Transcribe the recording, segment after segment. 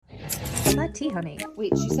Spill that tea, honey.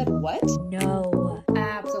 Wait, she said what? No.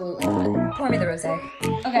 Absolutely not. Pour me the rosé.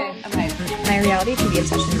 Okay, I'm hyped. My reality TV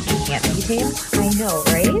obsession can't be tamed. I know,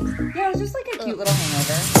 right? Yeah, it was just like a cute little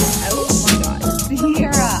hangover. Oh my god.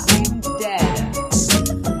 Sierra, I'm dead.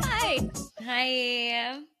 Hi.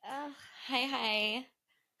 Hi. Hi.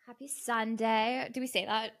 Happy Sunday. Do we say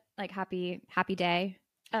that? Like happy day?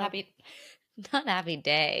 Happy, not happy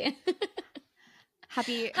day.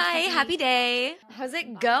 Happy Happy day. How's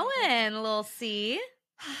it going, little C?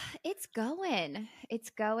 It's going.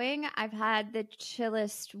 I've had the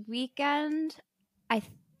chillest weekend, I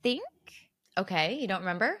think. Okay, you don't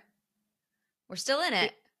remember? We're still in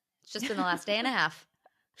it. It's just been the last day and a half.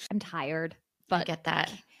 I'm tired, I but get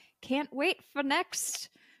that. can't wait for next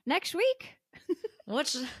week.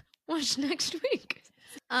 What's next week?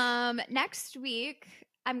 Next week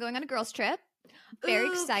I'm going on a girls trip. Very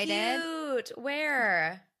Ooh, excited. Cute.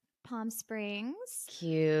 Where? Palm Springs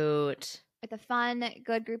Cute. with a fun,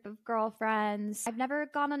 good group of girlfriends. I've never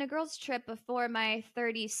gone on a girls trip before my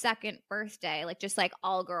 32nd birthday, like just like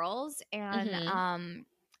all girls, and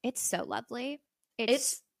it's so lovely.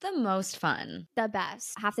 It's the most fun. The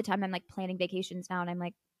best. Half the time I'm like planning vacations now, and I'm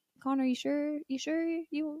like, Connor, you sure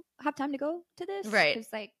you have time to go to this? Right.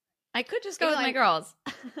 It's like I could just go You with know, my like- girls.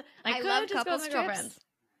 I could love just go couples with my trips. girlfriends.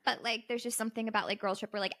 But like there's just something about like girls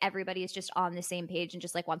trip where like everybody is just on the same page and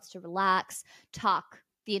just like wants to relax, talk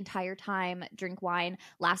the entire time, drink wine.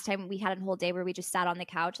 Last time we had a whole day where we just sat on the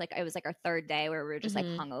couch. Like it was like our third day where we were just like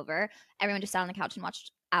hungover. Everyone just sat on the couch and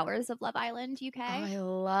watched hours of Love Island UK. Oh, I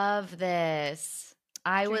love this.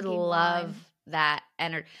 I would Drinking love wine. that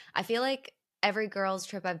energy. I feel like every girls'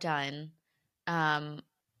 trip I've done, I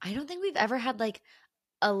don't think we've ever had like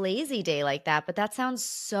a lazy day like that, but that sounds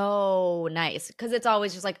so nice because it's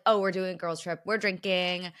always just like, oh, we're doing a girls' trip, we're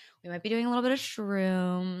drinking, we might be doing a little bit of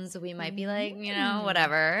shrooms, we might be like,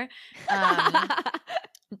 whatever.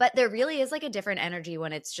 But there really is like a different energy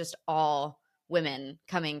when it's just all women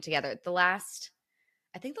coming together.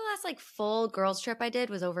 I think the last like full girls trip I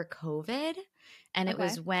did was over COVID, and it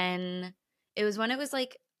was when it was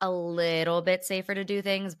like a little bit safer to do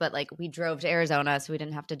things, but like we drove to Arizona, so we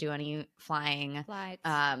didn't have to do any flying. Flights.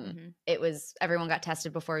 It was everyone got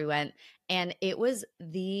tested before we went, and it was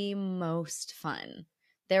the most fun.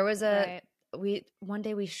 There was one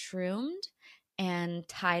day we shroomed and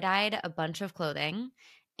tie-dyed a bunch of clothing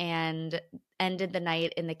and ended the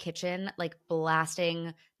night in the kitchen like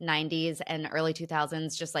blasting 90s and early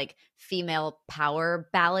 2000s just like female power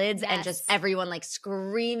ballads and just everyone like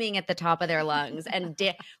screaming at the top of their lungs and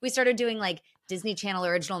we started doing like Disney Channel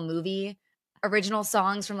original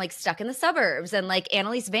songs from like Stuck in the Suburbs and like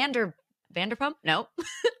Annalise Vanderpump Vandal.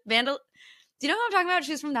 Do you know who I'm talking about?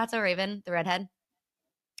 She was from That's So Raven, the redhead.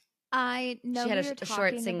 I know She had who a you're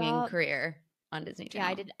short talking singing about. career on Disney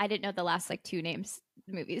Channel. Yeah, I didn't know the last like two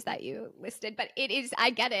movies that you listed, but it is, I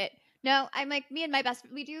get it. No, I'm like, me and my best,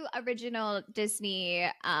 we do original Disney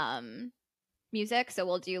music, so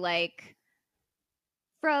we'll do like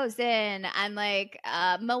Frozen and like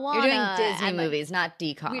Moana. You're doing Disney and, like, movies, not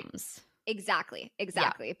DComs. Exactly.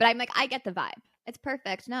 But I'm like, I get the vibe. It's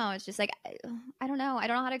perfect. No, it's just like, I don't know. I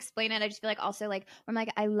don't know how to explain it. I just feel like also like, I'm like,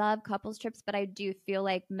 I love couples trips, but I do feel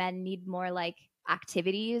like men need more like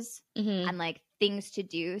activities and like things to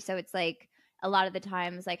do. So it's like a lot of the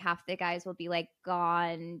times, like half the guys will be like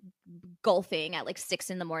gone golfing at like 6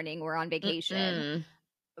 a.m. We're on vacation.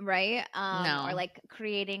 Right? No. Or like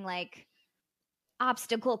creating like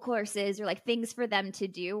obstacle courses or like things for them to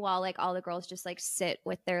do while like all the girls just like sit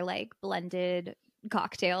with their like blended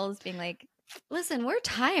cocktails being like, Listen, we're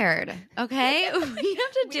tired, okay? We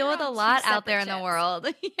have to deal with a on two lot out there in separate the world.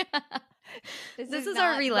 Yeah. This is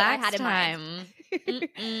our relaxed time.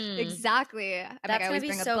 Exactly. I'm like, I That's always going to be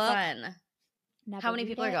bring a so book. fun. Never How many read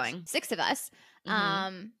people are it. going? 6 of us.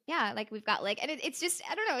 Yeah, like we've got like, and it's just,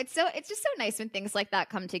 I don't know, it's just so nice when things like that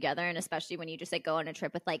come together, and especially when you just like go on a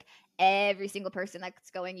trip with like every single person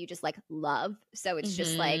that's going, you just like love. So it's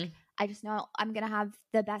just like, I just know I'm gonna have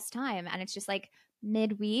the best time, and it's just like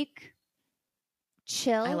midweek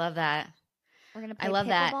chill. I love that. We're gonna play I love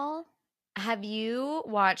that. pickleball. Have you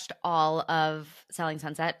watched all of Selling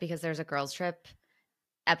Sunset? Because there's a girls trip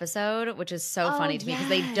episode, which is so funny to me because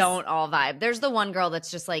they yes. don't all vibe. There's the one girl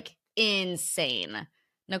that's just like insane.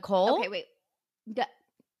 Nicole? Okay, wait.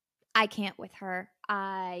 I can't with her.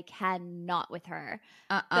 I cannot with her.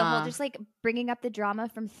 The whole just like bringing up the drama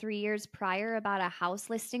from 3 years prior about a house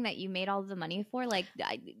listing that you made all the money for. Like,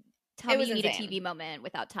 tell It me was you need a insane. TV moment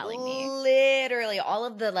without telling me. Literally all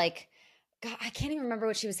of the like God, I can't even remember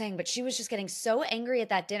what she was saying, but she was just getting so angry at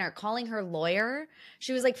that dinner, calling her lawyer.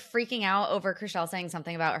 She was like freaking out over Chriselle saying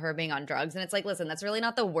something about her being on drugs. And it's like, listen, that's really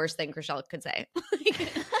not the worst thing Chriselle could say.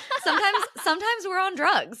 Like, sometimes we're on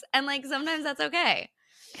drugs, and like sometimes that's okay.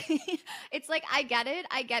 It's like, I get it.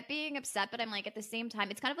 I get being upset, but I'm like, at the same time,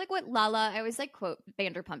 it's kind of like what Lala, I always like quote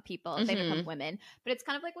Vanderpump people, Vanderpump women, but it's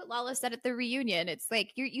kind of like what Lala said at the reunion. It's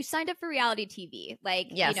like, you signed up for reality TV. Like,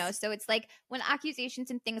 Yes. you know, so it's like when accusations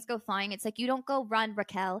and things go flying, it's like, you don't go run,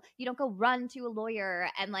 Raquel. You don't go run to a lawyer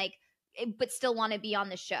and like, but still want to be on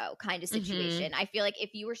the show kind of situation. I feel like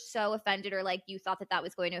if you were so offended or like you thought that that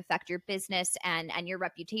was going to affect your business and your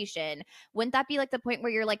reputation, wouldn't that be like the point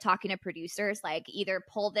where you're like talking to producers, like either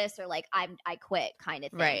pull this or like I quit kind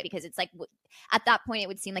of thing? Right. Because it's like at that point it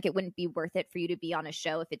would seem like it wouldn't be worth it for you to be on a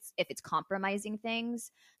show if it's compromising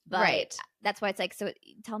things. But Right. that's why it's like, so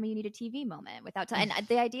tell me you need a TV moment without and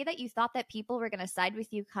the idea that you thought that people were going to side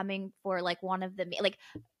with you coming for like one of the like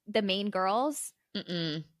the main girls.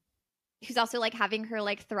 Who's also like having her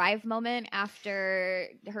like thrive moment after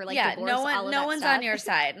her like divorce. No one's on your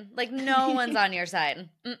side. Like no one's on your side.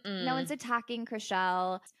 No one's attacking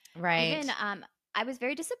Chriselle. Right. Even I was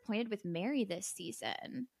very disappointed with Mary this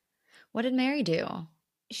season. What did Mary do?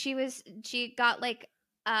 She got like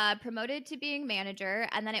promoted to being manager,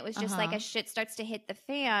 and then it was just like as shit starts to hit the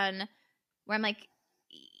fan, where I'm like,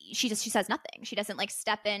 she says nothing. She doesn't like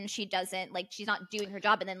step in. She doesn't like, she's not doing her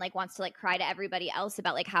job, and then like wants to like cry to everybody else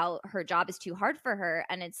about like how her job is too hard for her.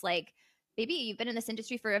 And it's like, baby, you've been in this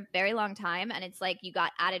industry for a very long time, and it's like you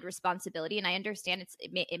got added responsibility. And I understand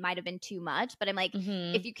it might have been too much, but I'm like,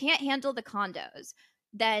 if you can't handle the condos,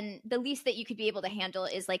 then the least that you could be able to handle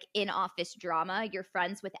is like in-office drama. You're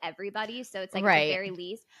friends with everybody, so it's like at the very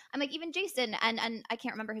least. I'm like, even Jason and I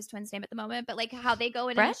can't remember his twin's name at the moment, but like how they go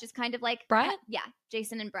in, Brett? and it's just kind of like Brett? Yeah,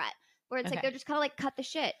 Jason and Brett, where it's like they're just kind of like cut the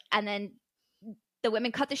shit, and then the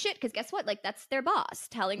women cut the shit because guess what? Like that's their boss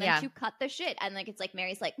telling them to cut the shit, and like it's like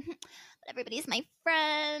Mary's like, but everybody's my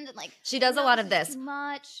friend, and like she does a lot of this too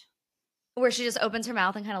much. Where she just opens her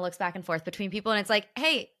mouth and kind of looks back and forth between people, and it's like,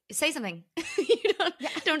 hey, say something. You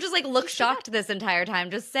don't just like look shocked this entire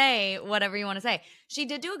time. Just say whatever you want to say. She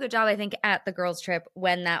did do a good job, I think, at the girls' trip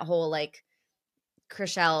when that whole like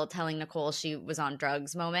Chriselle telling Nicole she was on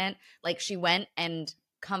drugs moment. Like she went and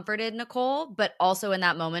comforted Nicole, but also in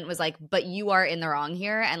that moment was like, but you are in the wrong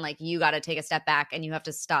here, and like you got to take a step back and you have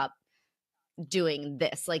to stop doing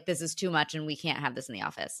this. Like this is too much, and we can't have this in the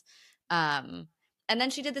office. And then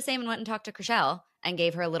she did the same and went and talked to Chriselle and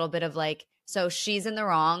gave her a little bit of like, so she's in the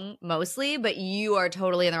wrong mostly, but you are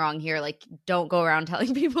totally in the wrong here. Like, don't go around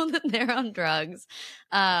telling people that they're on drugs.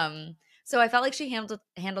 So I felt like she handled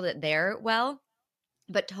it there well,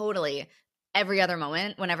 but totally every other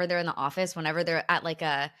moment, whenever they're in the office, whenever they're at like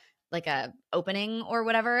a opening or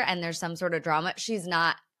whatever, and there's some sort of drama, she's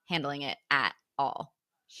not handling it at all.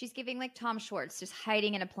 She's giving like Tom Schwartz, just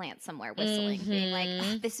hiding in a plant somewhere, whistling, being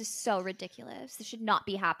like, this is so ridiculous. This should not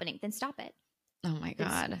be happening. Then stop it. Oh my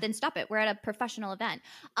God. Then stop it. We're at a professional event.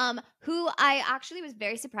 Who I actually was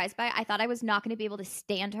very surprised by. I thought I was not going to be able to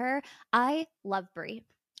stand her. I love Brie.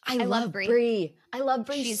 I love Brie. I love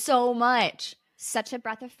Brie so much. Such a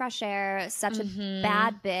breath of fresh air. Such a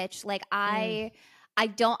bad bitch. Like I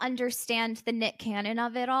don't understand the Nick Cannon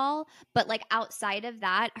of it all, but like outside of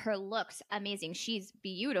that, her looks amazing. She's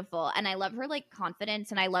beautiful, and I love her like confidence,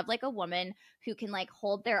 and I love like a woman who can like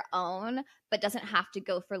hold their own but doesn't have to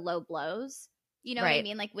go for low blows. You know what I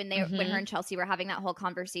mean? Like when when her and Chelsea were having that whole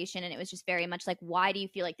conversation, and it was just very much like, why do you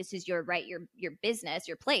feel like this is your right, your business,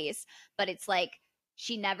 your place? But it's like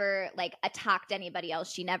she never like attacked anybody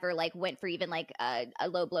else. She never like went for even like a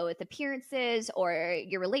low blow with appearances or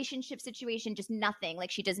your relationship situation, just nothing. Like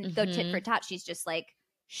she doesn't go tit for tat. She's just like,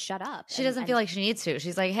 shut up. She doesn't feel like she needs to.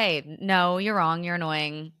 She's like, hey, no, you're wrong. You're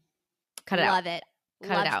annoying. Cut it out. Love it.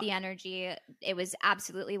 Loved the energy. It was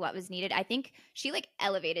absolutely what was needed. I think she like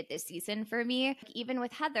elevated this season for me. Even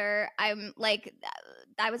with Heather, I'm like,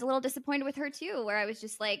 I was a little disappointed with her too, where I was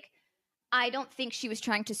just like, I don't think she was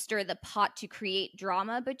trying to stir the pot to create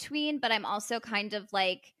drama between, but I'm also kind of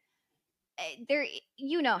like, there,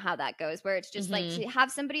 you know how that goes, where it's just like to have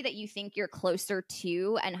somebody that you think you're closer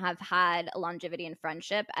to and have had a longevity in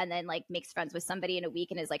friendship, and then like makes friends with somebody in a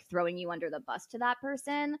week and is like throwing you under the bus to that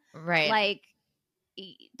person. Right. Like,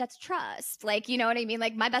 that's trust. Like, you know what I mean?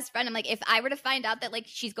 Like my best friend, I'm like, if I were to find out that like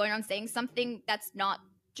she's going on saying something that's not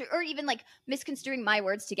true, or even like misconstruing my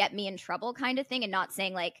words to get me in trouble kind of thing, and not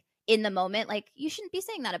saying like, in the moment, like you shouldn't be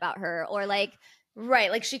saying that about her, or like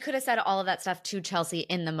like she could have said all of that stuff to Chelsea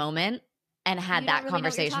in the moment and had that really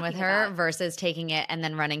conversation with her versus taking it and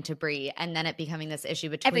then running to Brie and then it becoming this issue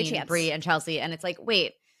between Brie and Chelsea. And it's like,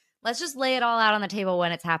 wait, Let's just lay it all out on the table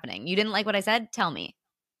when it's happening. You didn't like what I said? Tell me.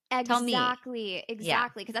 Tell me.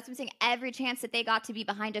 Exactly. Because that's what I'm saying. Every chance that they got to be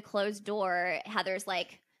behind a closed door, Heather's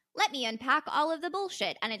like, let me unpack all of the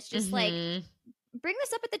bullshit. And it's just like, bring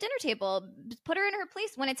this up at the dinner table. Put her in her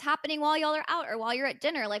place when it's happening while y'all are out or while you're at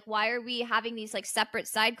dinner. Like, why are we having these like separate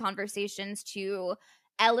side conversations to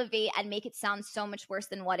elevate and make it sound so much worse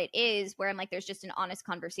than what it is? Where I'm like, there's just an honest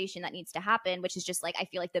conversation that needs to happen, which is just like, I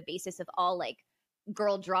feel like the basis of all like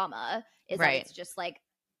girl drama is that it's just like,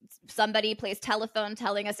 somebody plays telephone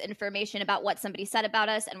telling us information about what somebody said about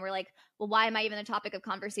us, and we're like, well, why am I even a topic of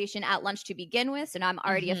conversation at lunch to begin with? So now I'm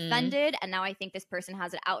already offended, and now I think this person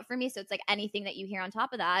has it out for me. So it's like anything that you hear on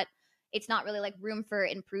top of that, it's not really like room for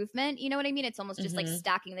improvement. You know what I mean? It's almost just like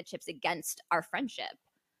stacking the chips against our friendship,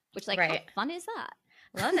 which like how fun is that?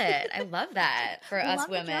 Love it. I love that for us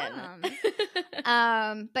women.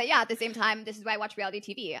 But yeah, at the same time, this is why I watch reality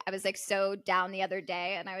TV. I was like so down the other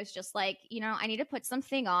day, and I was just like, you know, I need to put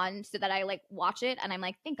something on so that I like watch it, and I'm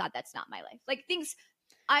like, thank God that's not my life. Like things,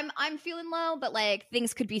 I'm feeling low, but like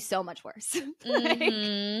things could be so much worse. Like,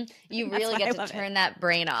 you really get to turn that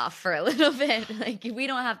brain off for a little bit. Like we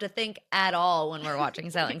don't have to think at all when we're watching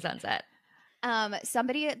Selling Sunset.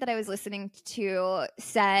 Somebody that I was listening to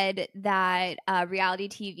said that reality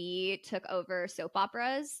TV took over soap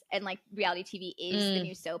operas, and like reality TV is the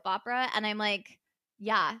new soap opera. And I'm like,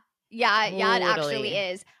 yeah, it actually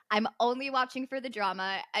is. I'm only watching for the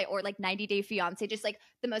drama or like 90 Day Fiance, just like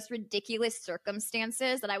the most ridiculous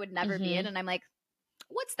circumstances that I would never be in. And I'm like,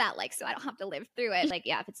 what's that like? So I don't have to live through it. Like,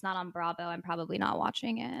 yeah, if it's not on Bravo, I'm probably not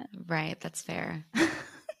watching it. Right. That's fair.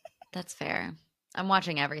 That's fair. I'm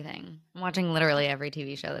watching everything. I'm watching literally every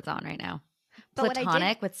TV show that's on right now. But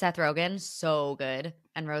Platonic with Seth Rogen, so good.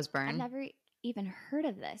 And Rose Byrne. I've never even heard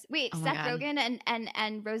of this. Wait, Seth Rogen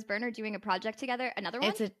and Rose Byrne are doing a project together? Another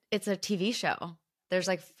one? It's a TV show. There's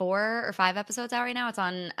like 4 or 5 episodes out right now. It's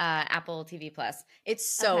on Apple TV Plus. It's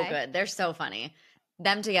so good. They're so funny.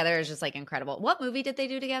 Them together is just like incredible. What movie did they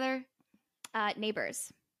do together?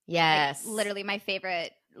 Neighbors. Yes. Like, literally my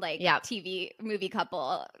favorite TV movie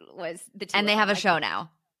couple was the two. And they have a show now.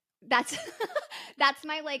 That's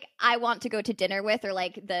my like I want to go to dinner with, or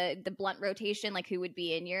like the blunt rotation, like who would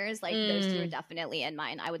be in yours. Like those two are definitely in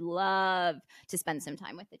mine. I would love to spend some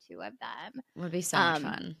time with the two of them. Would be so much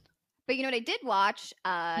fun. But you know what I did watch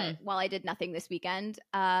while I did nothing this weekend?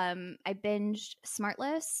 I binged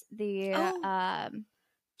Smartless, the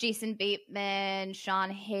Jason Bateman, Sean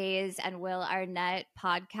Hayes, and Will Arnett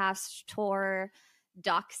podcast tour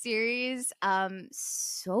doc series.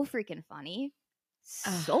 So freaking funny.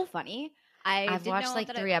 So funny. I've watched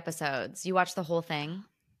like 3 episodes. You watched the whole thing?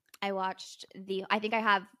 I watched I think I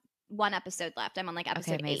have 1 episode left. I'm on like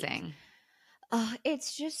episode 8. Amazing. Oh,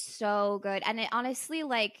 it's just so good. And it honestly,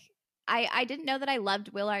 like, I didn't know that I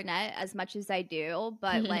loved Will Arnett as much as I do,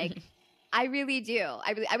 but like I really do.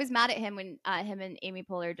 I was mad at him when him and Amy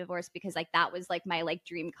Poehler divorced, because like that was like my like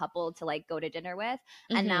dream couple to like go to dinner with.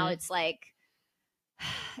 And now it's like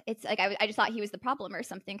I just thought he was the problem or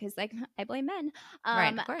something, because like I blame men.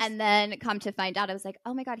 Right, of course. And then come to find out, I was like,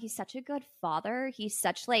 oh my God, he's such a good father. He's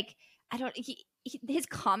such like his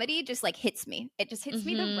comedy just like hits me. It just hits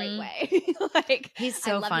me the right way. Like he's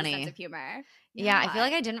so I love funny. His sense of humor. Yeah, I feel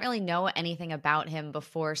like I didn't really know anything about him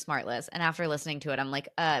before Smartless, and after listening to it, I'm like,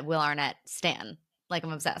 Will Arnett stan. Like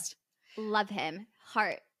I'm obsessed. Love him.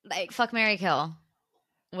 Heart. Like fuck, marry, kill.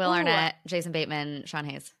 Will Arnett, Jason Bateman, Sean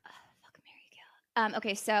Hayes. Fuck, marry, kill.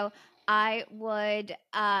 Okay, so I would.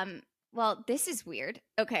 Well, this is weird.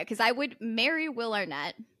 Okay, because I would marry Will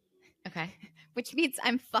Arnett. Okay. Which means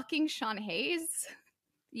I'm fucking Sean Hayes.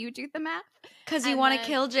 You do the math. Because you want to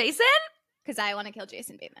kill Jason? Because I want to kill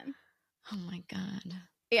Jason Bateman. Oh my God.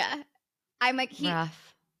 Yeah. I'm like,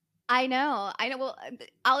 rough. I know. Well,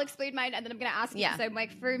 I'll explain mine and then I'm going to ask you. So I'm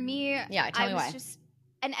like, for me, tell me why. Just,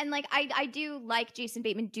 and like, I do like Jason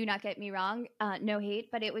Bateman. Do not get me wrong. No hate,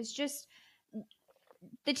 but it was just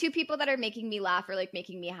the two people that are making me laugh or like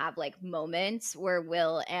making me have like moments were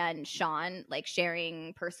Will and Sean, like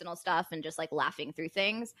sharing personal stuff and just like laughing through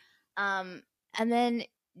things. And then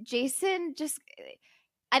Jason just,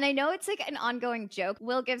 and I know it's like an ongoing joke.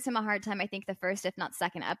 Will gives him a hard time, I think, the first, if not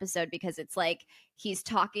second episode, because it's like he's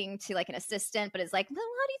talking to like an assistant, but it's like, well,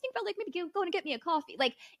 how do you think about like maybe going to get me a coffee?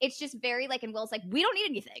 Like it's just very like, and Will's like, we don't need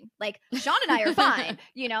anything. Like Sean and I are fine,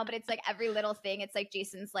 you know, but it's like every little thing. It's like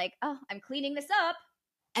Jason's like, oh, I'm cleaning this up.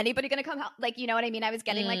 Anybody gonna come help? Like, you know what I mean? I was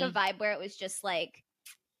getting like a vibe where it was just like,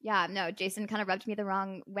 yeah, no, Jason kind of rubbed me the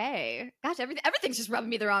wrong way. Gosh, everything's just rubbing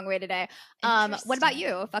me the wrong way today. What about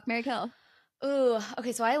you? Fuck, marry, kill. Ooh,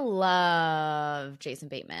 okay, so I love Jason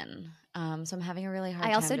Bateman. So I'm having a really hard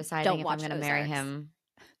time deciding if I'm going to marry him.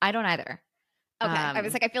 I don't either. Okay. I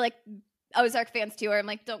was like, I feel like Ozark fans too, or I'm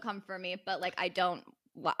like, don't come for me, but like, I don't.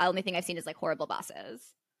 The only thing I've seen is like Horrible Bosses.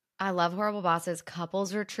 I love Horrible Bosses.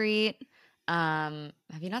 Couples Retreat. Have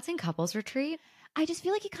you not seen Couples Retreat? I just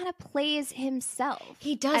feel like he kind of plays himself.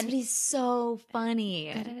 He does, but he's so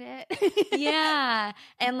funny. Good at it. Yeah.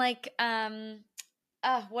 And like,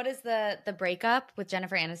 what is the breakup with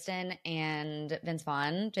Jennifer Aniston and Vince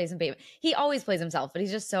Vaughn, Jason Bateman? He always plays himself, but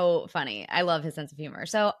he's just so funny. I love his sense of humor.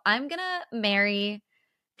 So I'm gonna marry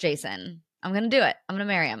Jason. I'm gonna do it. I'm gonna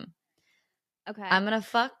marry him. Okay. I'm gonna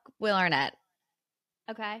fuck Will Arnett.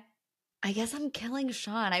 Okay. I guess I'm killing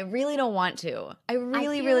Sean. I really don't want to. I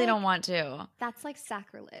really feel like don't want to. That's like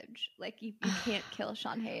sacrilege. Like you can't kill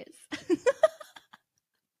Sean Hayes.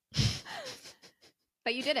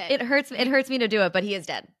 But you did it. It hurts me to do it, but he is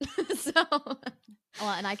dead. So well,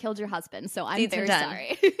 and I killed your husband, so I'm Deeds are very done.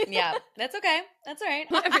 sorry. Yeah, that's okay. That's all right.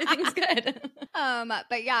 Everything's good.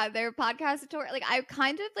 But yeah, their podcast tour, like I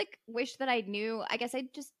kind of like wish that I knew. I guess I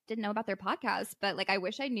just didn't know about their podcast, but like I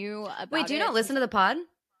wish I knew about Wait, do you it not listen to the pod?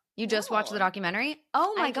 You just watched the No. documentary?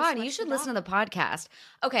 Oh I my just God, you watched should the listen to the podcast.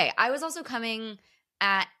 Okay, I was also coming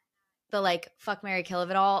at the like fuck, marry, kill of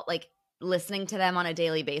it all, like listening to them on a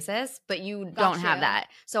daily basis, but you don't have you. that.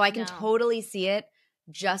 So I can No. totally see it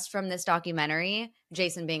just from this documentary,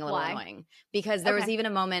 Jason being a little Why? annoying. Because there was Okay. even a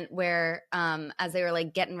moment where as they were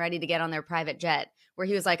like getting ready to get on their private jet, where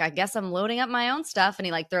he was like, I guess I'm loading up my own stuff, and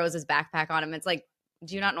he like throws his backpack on him. It's like,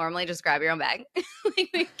 do you not normally just grab your own bag? Like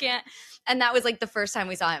we can't. And that was like the first time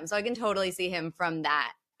we saw him. So I can totally see him from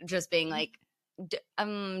that just being like,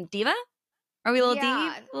 diva? Are we a little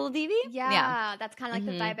Yeah. diva? Little diva? Yeah, that's kind of like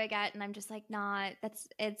Mhm. the vibe I get, and I'm just like, not.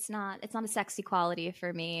 It's not a sexy quality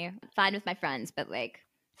for me. Fine with my friends, but like,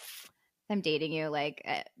 if I'm dating you. Like,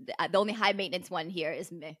 the only high maintenance one here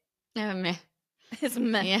is me. Meh. Is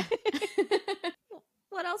me. Yeah.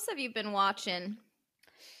 What else have you been watching?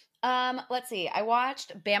 Let's see. I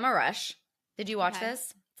watched Bama Rush. Did you watch Okay.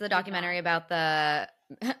 this? It's the documentary about the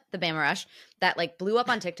the Bama Rush that like blew up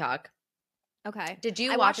on TikTok. Okay, Did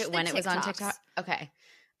you I watch watched it the when it was on TikToks. TikTok? Okay.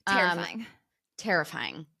 Terrifying.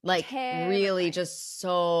 Terrifying. Like Terrifying. really just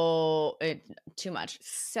so too much.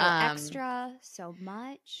 So extra, so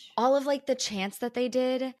much. All of like the chants that they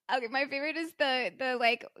did. Okay, my favorite is the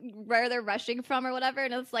like where they're rushing from or whatever,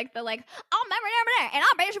 and it's like the like and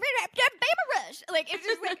I'm Baby Rush. Like it's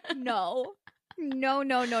just like no. No.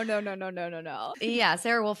 Yeah,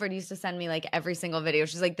 Sarah Wolford used to send me like every single video.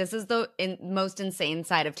 She's like, this is the most insane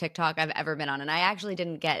side of TikTok I've ever been on. And I actually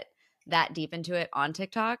didn't get that deep into it on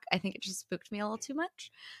TikTok. I think it just spooked me a little too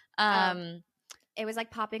much. It was like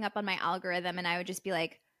popping up on my algorithm, and I would just be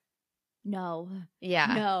like, no. Yeah.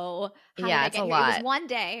 How Yeah, did I it's get a here? lot.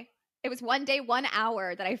 It was one day, 1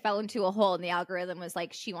 hour that I fell into a hole, and the algorithm was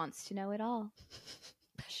like, she wants to know it all.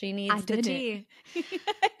 She needs I the didn't. tea.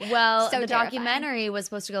 Well, So the terrifying. documentary was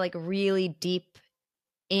supposed to go like really deep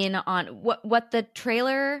in on what the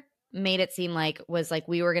trailer made it seem like was like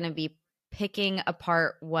we were going to be picking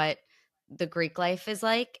apart what the Greek life is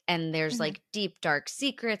like, and there's Mhm. like deep dark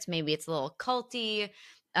secrets. Maybe it's a little culty.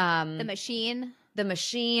 The machine. The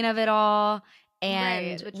machine of it all, and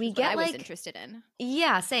Right, which we was what get I was like interested in.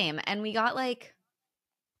 yeah, same, and we got like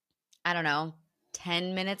I don't know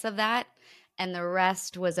 10 minutes of that, and the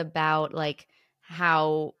rest was about like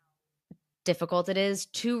how difficult it is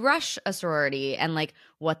to rush a sorority and like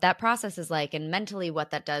what that process is like and mentally what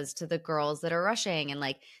that does to the girls that are rushing, and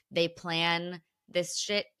like they plan this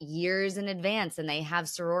shit years in advance, and they have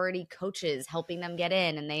sorority coaches helping them get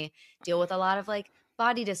in, and they deal with a lot of like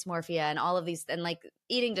body dysmorphia and all of these and like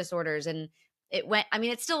eating disorders. And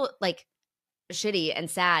it's still like shitty and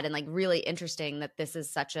sad and like really interesting that this is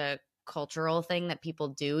such a cultural thing that people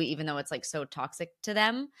do, even though it's like so toxic to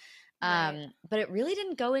them. Right. But it really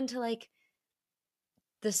didn't go into like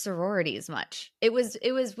the sororities much. It was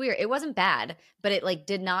weird. It wasn't bad, but it like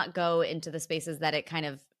did not go into the spaces that it kind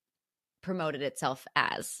of promoted itself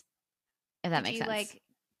as, if that makes sense. Like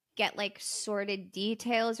get like sorted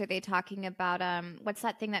details? Are they talking about what's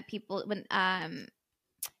that thing that people when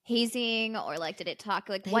hazing, or like did it talk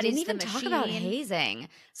like They what didn't is even the talk machine? about hazing.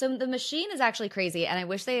 So the machine is actually crazy, and I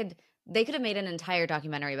wish they could have made an entire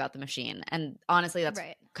documentary about the machine. And honestly, that's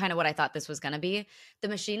Right. kind of what I thought this was going to be. The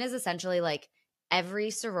machine is essentially like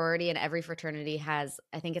every sorority and every fraternity has,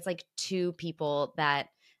 I think it's like 2 people that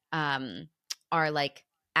are like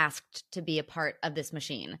asked to be a part of this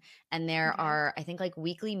machine. And there Okay. are, I think, like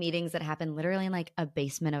weekly meetings that happen literally in like a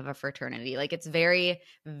basement of a fraternity. Like it's very,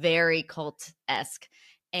 very cult-esque.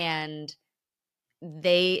 And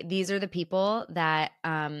these are the people that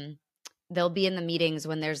they'll be in the meetings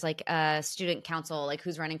when there's like a student council, like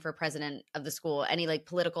who's running for president of the school, any like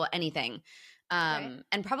political anything,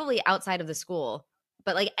 and probably outside of the school,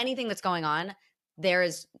 but like anything that's going on, there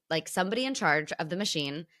is like somebody in charge of the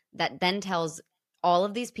machine that then tells all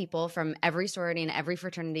of these people from every sorority and every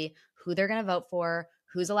fraternity who they're going to vote for,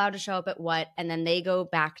 who's allowed to show up at what, and then they go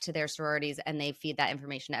back to their sororities and they feed that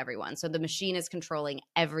information to everyone. So the machine is controlling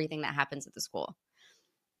everything that happens at the school.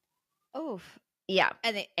 Oh, yeah.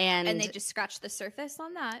 And they just scratched the surface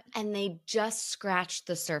on that. And they just scratched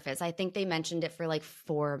the surface. I think they mentioned it for like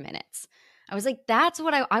 4 minutes. I was like, that's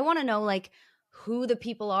what I want to know, like who the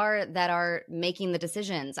people are that are making the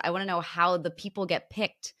decisions. I want to know how the people get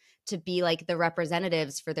picked to be like the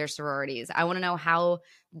representatives for their sororities. I want to know how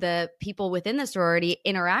the people within the sorority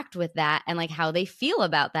interact with that and like how they feel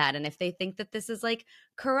about that and if they think that this is like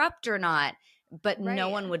corrupt or not. But no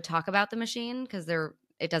one would talk about the machine because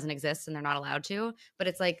it doesn't exist and they're not allowed to. But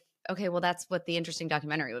it's like, okay, well, that's what the interesting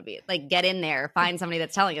documentary would be. Like, get in there, find somebody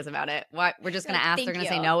that's telling us about it. What we're just going to ask, they're going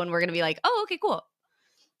to say no, and we're going to be like, oh, okay, cool.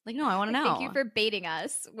 Like, no, I want to know. Thank you for baiting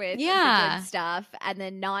us with the good stuff and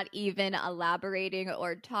then not even elaborating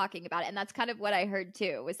or talking about it. And that's kind of what I heard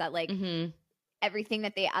too, was that like everything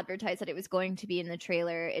that they advertised that it was going to be in the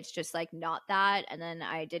trailer, it's just like not that. And then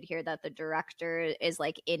I did hear that the director is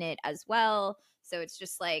like in it as well. So it's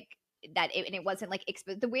just like that. And it wasn't like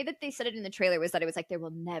the way that they said it in the trailer was that it was like there will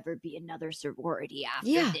never be another sorority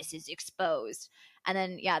after this is exposed. And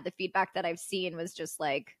then, the feedback that I've seen was just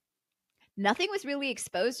like, nothing was really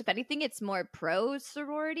exposed. If anything, it's more pro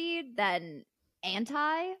sorority than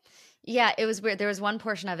anti. Yeah, it was weird. There was one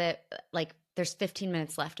portion of it, like there's 15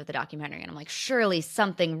 minutes left of the documentary, and I'm like, surely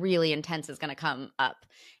something really intense is going to come up.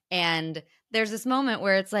 And there's this moment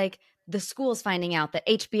where it's like the school's finding out that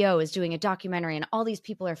HBO is doing a documentary, and all these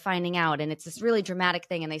people are finding out, and it's this really dramatic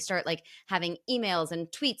thing, and they start like having emails and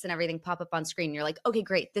tweets and everything pop up on screen. You're like, okay,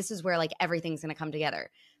 great. This is where like everything's going to come together.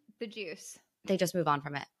 The juice. They just move on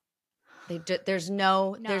from it. There's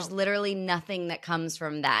literally nothing that comes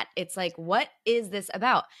from that. It's like, what is this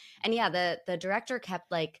about? And the director kept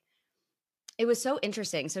like, it was so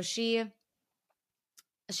interesting. So she has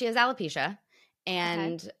alopecia,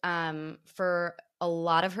 and for a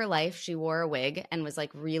lot of her life, she wore a wig and was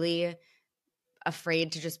like really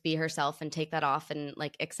afraid to just be herself and take that off and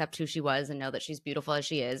like accept who she was and know that she's beautiful as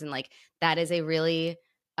she is. And like, that is a really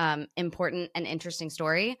important and interesting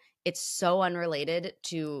story. It's so unrelated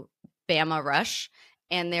to Bama Rush,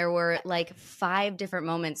 and there were like 5 different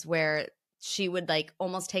moments where she would like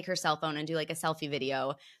almost take her cell phone and do like a selfie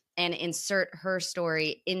video and insert her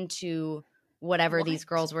story into whatever these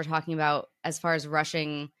girls were talking about as far as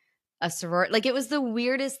rushing a sorority. Like, it was the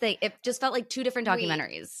weirdest thing. It just felt like 2 different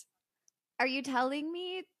documentaries. Are you telling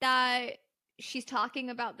me that she's talking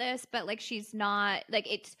about this, but like she's not like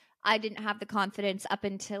I didn't have the confidence up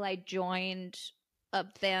until I joined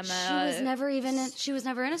Bama. She was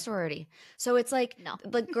never in a sorority. So it's like,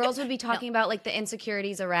 like girls would be talking about like the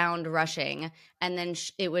insecurities around rushing, and then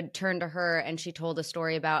it would turn to her and she told a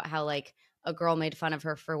story about how like a girl made fun of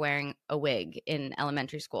her for wearing a wig in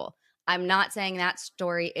elementary school. I'm not saying that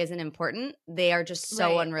story isn't important. They are just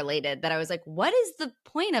so unrelated that I was like, what is the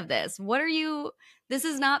point of this? This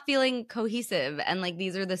is not feeling cohesive, and like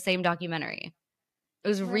these are the same documentary. It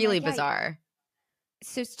was really bizarre.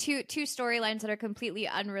 So it's two storylines that are completely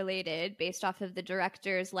unrelated based off of the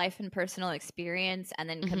director's life and personal experience, and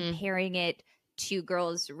then comparing it to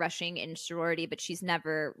girls rushing in sorority, but she's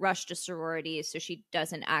never rushed a sorority, so she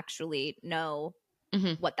doesn't actually know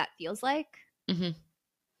what that feels like. It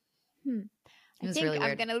was really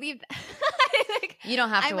weird. I'm gonna leave. You don't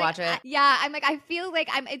have to watch it. I'm like, I feel like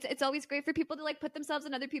it's always great for people to like put themselves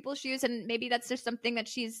in other people's shoes, and maybe that's just something that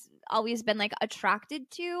she's always been like attracted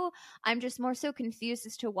to. I'm just more so confused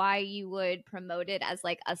as to why you would promote it as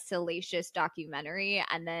like a salacious documentary,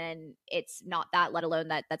 and then it's not that, let alone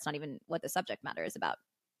that's not even what the subject matter is about.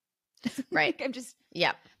 Right. I'm just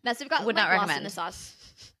must have got would not lost recommend in the sauce.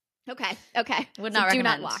 Okay. Would not recommend. Do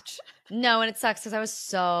not watch. No, and it sucks because I was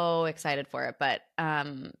so excited for it. But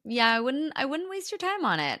I wouldn't waste your time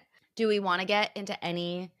on it. Do we want to get into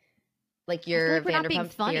any like your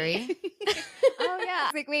Vanderpump theory? Oh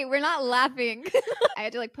yeah. Like, wait, we're not laughing. I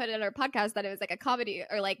had to like put it in our podcast that it was like a comedy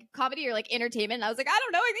or like entertainment. And I was like, I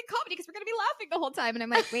don't know, I think comedy because we're gonna be laughing the whole time. And I'm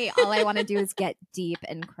like, wait, all I want to do is get deep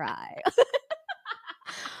and cry.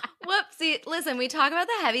 Whoopsie. Listen, we talk about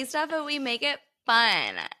the heavy stuff, but we make it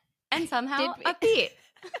fun. And somehow upbeat.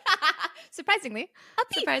 Surprisingly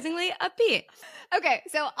upbeat. Okay,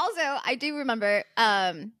 so also I do remember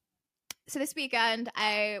So this weekend,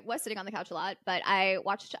 I was sitting on the couch a lot, but I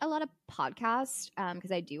watched a lot of podcasts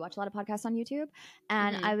because I do watch a lot of podcasts on YouTube.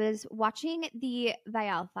 And I was watching the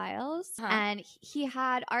Vial Files, and he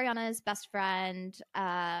had Ariana's best friend,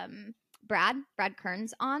 Brad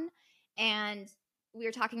Kearns, on. And we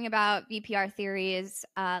were talking about VPR Theories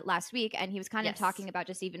last week, and he was kind of talking about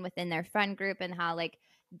just even within their friend group and how like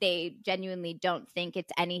they genuinely don't think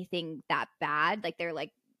it's anything that bad. Like they're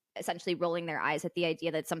like essentially rolling their eyes at the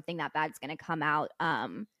idea that something that bad is going to come out,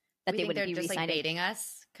 that they wouldn't be just re-signing. like baiting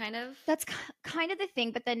us, kind of. That's kind of the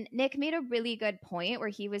thing. But then Nick made a really good point where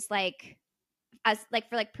he was like, as like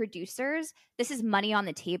for like producers, this is money on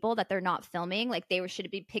the table that they're not filming. Like they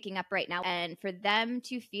should be picking up right now, and for them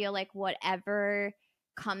to feel like whatever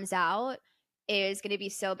comes out is going to be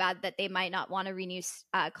so bad that they might not want to renew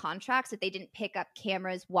contracts, that they didn't pick up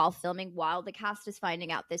cameras while filming while the cast is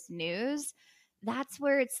finding out this news. That's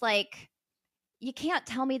where it's like, you can't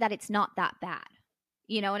tell me that it's not that bad.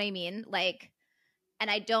 You know what I mean? Like, and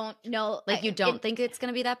I don't know. Like, you don't think it's going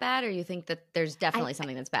to be that bad, or you think that there's definitely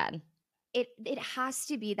something that's bad? It has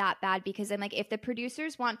to be that bad, because I'm like, if the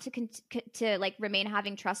producers want to like remain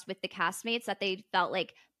having trust with the castmates that they felt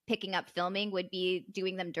like picking up filming would be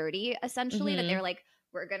doing them dirty, essentially, that they're like,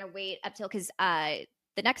 we're going to wait up till, because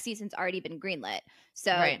the next season's already been greenlit.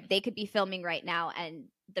 So they could be filming right now, and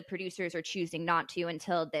the producers are choosing not to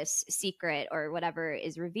until this secret or whatever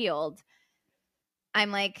is revealed. I'm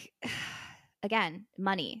like, again,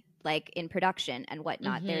 money, like in production and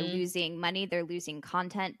whatnot. They're losing money. They're losing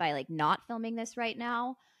content by like not filming this right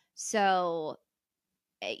now. So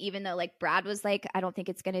even though like Brad was like, I don't think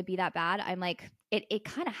it's going to be that bad, I'm like, it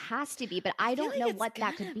kind of has to be, but I don't know what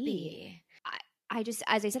that could be. I just,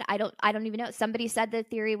 as I said, I don't even know. Somebody said the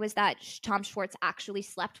theory was that Tom Schwartz actually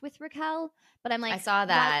slept with Raquel, but I'm like, I saw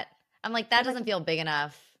that. I'm like, that doesn't feel big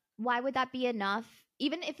enough. Why would that be enough?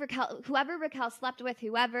 Even if whoever Raquel slept with,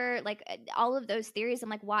 whoever, like all of those theories, I'm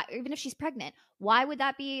like, why? Even if she's pregnant, why would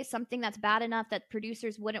that be something that's bad enough that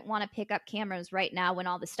producers wouldn't want to pick up cameras right now when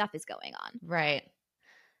all this stuff is going on? Right.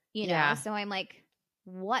 You know? So I'm like,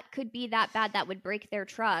 what could be that bad that would break their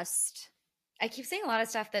trust? I keep seeing a lot of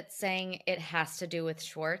stuff that's saying it has to do with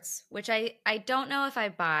Schwartz, which I don't know if I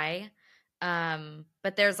buy.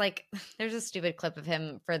 But there's a stupid clip of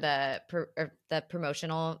him for the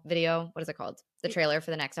promotional video. What is it called? The trailer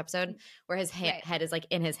for the next episode, where his head is like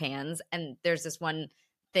in his hands. And there's this one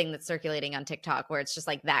thing that's circulating on TikTok where it's just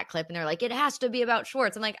like that clip, and they're like, it has to be about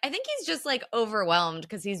Schwartz. I'm like, I think he's just like overwhelmed,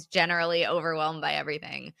 because he's generally overwhelmed by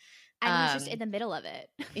everything. And he's just in the middle of it.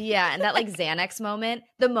 Yeah. And that like Xanax moment,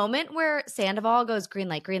 the moment where Sandoval goes green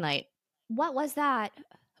light, green light. What was that?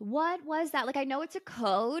 What was that? Like, I know it's a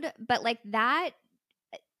code, but like that,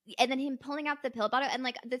 and then him pulling out the pill bottle, and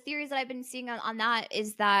like the theories that I've been seeing on that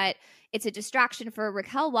is that it's a distraction for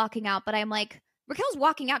Raquel walking out. But I'm like, Raquel's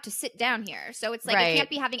walking out to sit down here. So it's like, it can't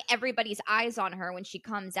be having everybody's eyes on her when she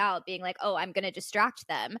comes out being like, oh, I'm going to distract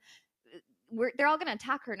them. They're all going to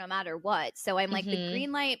attack her no matter what. So I'm like, the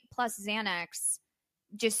green light plus Xanax,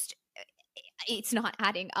 just, it's not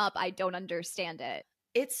adding up. I don't understand it.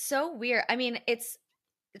 It's so weird. I mean,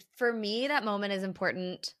 for me, that moment is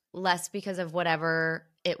important less because of whatever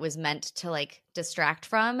it was meant to like distract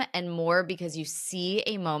from, and more because you see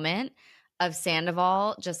a moment of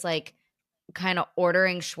Sandoval just like kind of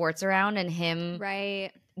ordering Schwartz around, and him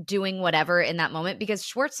doing whatever in that moment, because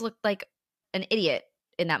Schwartz looked like an idiot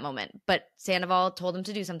in that moment, but Sandoval told him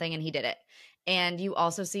to do something and he did it. And you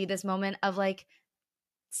also see this moment of like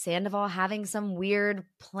Sandoval having some weird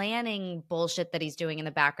planning bullshit that he's doing in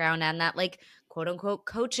the background, and that like quote unquote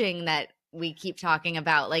coaching that we keep talking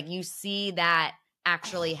about. Like, you see that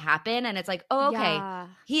actually happen, and it's like, oh, okay,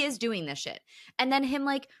 he is doing this shit. And then him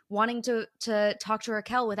like wanting to talk to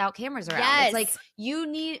Raquel without cameras around. It's like,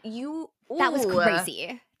 that was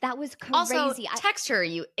crazy. That was crazy. Also, text her,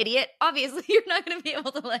 you idiot. Obviously, you're not going to be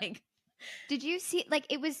able to like. Did you see, like,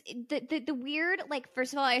 it was the weird, like,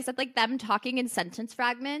 first of all, I said, like, them talking in sentence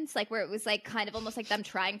fragments, like, where it was, like, kind of almost like them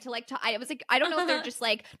trying to, like, I was, like, I don't know if they're just,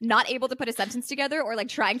 like, not able to put a sentence together, or, like,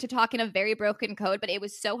 trying to talk in a very broken code, but it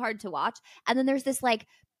was so hard to watch. And then there's this, like,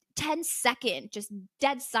 10-second just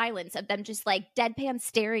dead silence of them just, like, deadpan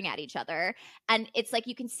staring at each other. And it's, like,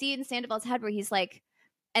 you can see in Sandoval's head where he's, like,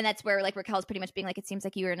 and that's where like Raquel's pretty much being like, it seems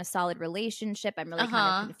like you were in a solid relationship. I'm really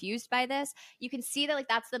kind of confused by this. You can see that like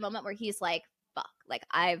that's the moment where he's like, fuck, like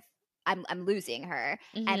I'm losing her.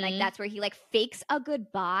 And like that's where he like fakes a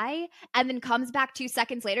goodbye and then comes back 2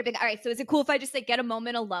 seconds later being, all right, so is it cool if I just like get a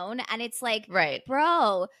moment alone? And it's like,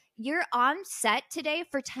 bro, you're on set today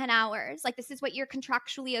for 10 hours. Like, this is what you're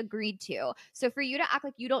contractually agreed to. So for you to act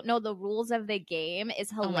like you don't know the rules of the game is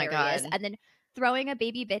hilarious. And then throwing a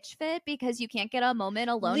baby bitch fit because you can't get a moment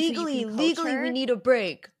alone. Legally, we need a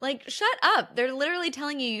break. Like, shut up. They're literally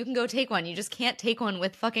telling you can go take one. You just can't take one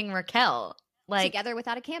with fucking Raquel. Like, together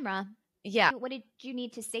without a camera. Yeah. What did you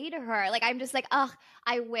need to say to her? Like, I'm just like, ugh,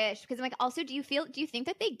 I wish. Because I'm like, also, do you think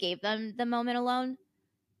that they gave them the moment alone?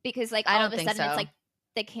 Because like all of a sudden it's like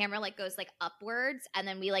the camera like goes like upwards, and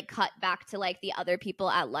then we like cut back to like the other people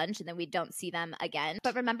at lunch, and then we don't see them again.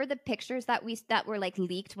 But remember the pictures that were like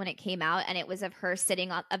leaked when it came out, and it was of her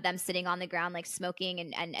them sitting on the ground like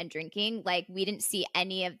smoking and drinking. Like, we didn't see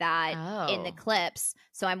any of that in the clips.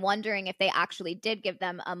 So I'm wondering if they actually did give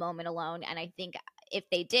them a moment alone. And I think if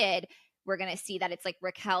they did, we're gonna see that it's like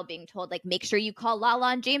Raquel being told like, make sure you call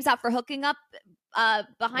Lala and James out for hooking up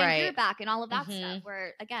behind your back and all of that stuff,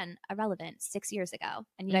 were again irrelevant 6 years ago,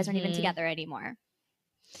 and you guys aren't even together anymore.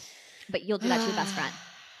 But you'll do that to your best friend.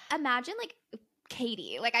 Imagine like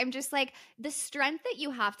Katie. Like, I'm just like, the strength that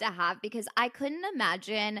you have to have, because I couldn't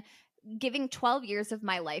imagine giving 12 years of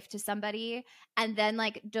my life to somebody and then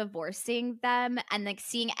like divorcing them and like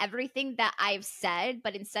seeing everything that I've said,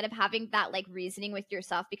 but instead of having that like reasoning with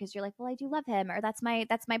yourself because you're like, well, I do love him, or that's my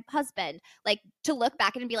husband, like to look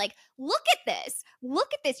back and be like, look at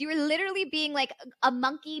this, you were literally being like a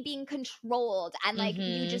monkey being controlled, and like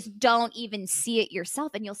you just don't even see it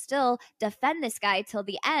yourself, and you'll still defend this guy till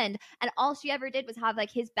the end, and all she ever did was have like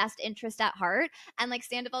his best interest at heart. And like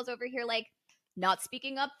Sandoval's over here like not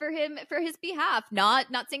speaking up for him, for his behalf, not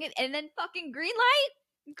saying it, and then fucking green light,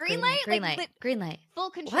 full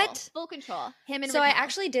control. Him and so Raquel. I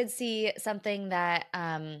actually did see something that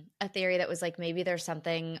a theory that was like, maybe there's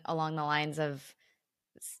something along the lines of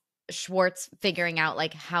Schwartz figuring out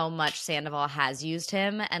like how much Sandoval has used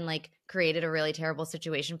him and like created a really terrible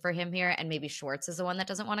situation for him here, and maybe Schwartz is the one that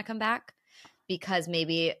doesn't want to come back, because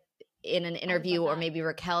maybe in an interview, or maybe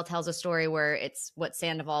Raquel tells a story where it's what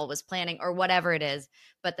Sandoval was planning or whatever it is,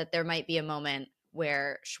 but that there might be a moment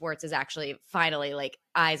where Schwartz is actually finally like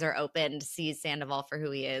eyes are opened, sees Sandoval for who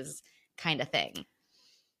he is, kind of thing.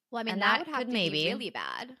 Well, I mean, that would have to be really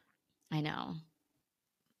bad. I know.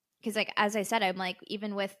 Because like, as I said, I'm like,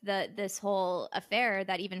 even with this whole affair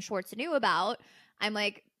that even Schwartz knew about, I'm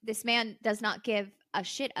like, this man does not give a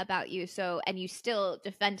shit about you, so, and you still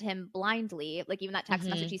defend him blindly. Like, even that text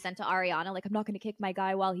message he sent to Ariana, like, I'm not going to kick my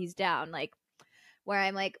guy while he's down, like, where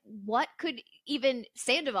I'm like, what could even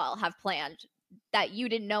Sandoval have planned that you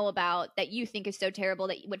didn't know about, that you think is so terrible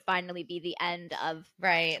that would finally be the end of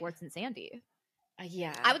Schwartz and Sandy?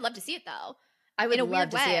 Yeah, I would love to see it though. I would love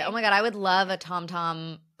to see it. Oh my god, I would love a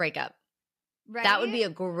Tom breakup. Right? That would be a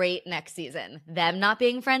great next season. Them not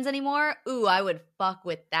being friends anymore. Ooh, I would fuck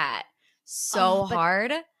with that so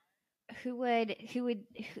hard. Who do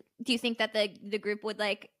you think that the group would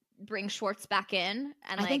like bring Schwartz back in?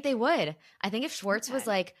 And I think they would. I think if Schwartz was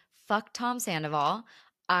like, fuck Tom Sandoval,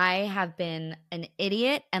 I have been an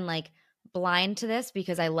idiot and like blind to this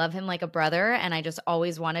because I love him like a brother, and I just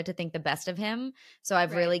always wanted to think the best of him. So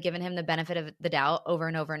I've really given him the benefit of the doubt over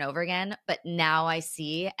and over and over again. But now I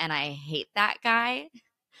see, and I hate that guy.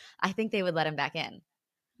 I think they would let him back in.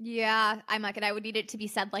 Yeah, I'm like, and I would need it to be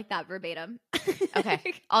said like that verbatim.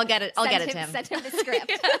 Okay, I'll get it. Tim. Send him the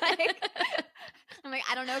script. I'm like,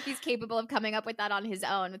 I don't know if he's capable of coming up with that on his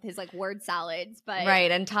own with his like word salads, but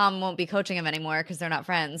and Tom won't be coaching him anymore because they're not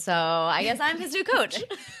friends. So I guess I'm his new coach.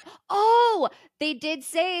 Oh, they did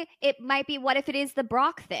say it might be. What if it is the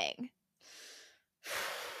Brock thing?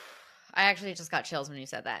 I actually just got chills when you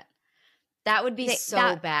said that. That would be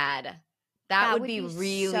so bad. That would be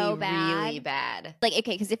really, so bad. Really bad. Like,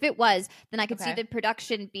 okay, because if it was, then I could see the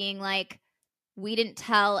production being like, we didn't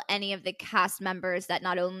tell any of the cast members that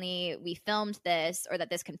not only we filmed this or that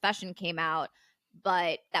this confession came out,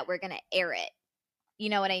 but that we're going to air it. You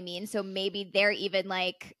know what I mean? So maybe they're even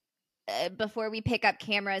like, before we pick up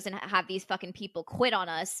cameras and have these fucking people quit on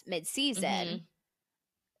us mid-season,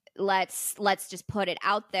 let's just put it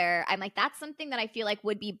out there. I'm like, that's something that I feel like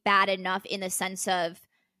would be bad enough in the sense of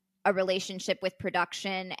a relationship with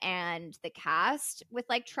production and the cast with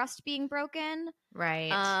like trust being broken.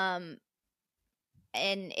 Right.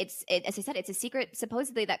 And it's as I said, it's a secret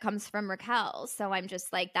supposedly that comes from Raquel. So I'm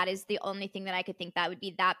just like, that is the only thing that I could think that would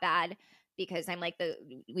be that bad, because I'm like,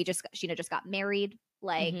 Sheena just got married,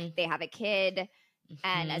 like they have a kid,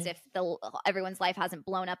 and as if everyone's life hasn't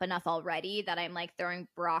blown up enough already that I'm like throwing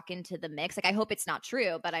Brock into the mix. Like, I hope it's not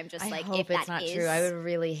true, but I'm just like, if it's not true, I would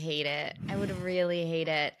really hate it.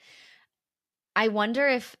 I wonder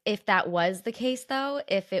if that was the case though,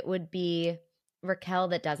 if it would be Raquel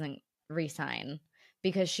that doesn't resign,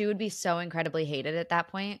 because she would be so incredibly hated at that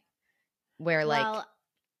point. Where like,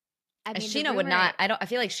 I mean, Sheena would not. I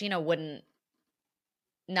feel like Sheena wouldn't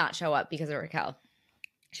not show up because of Raquel.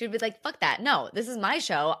 She would be like, fuck that. No, this is my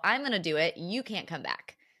show. I'm going to do it. You can't come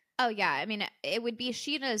back. Oh, yeah. I mean, it would be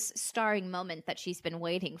Sheena's starring moment that she's been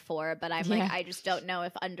waiting for. But I'm like, I just don't know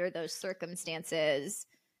if under those circumstances,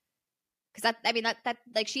 because that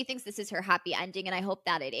like she thinks this is her happy ending. And I hope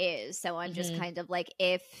that it is. So I'm just kind of like,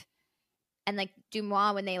 and like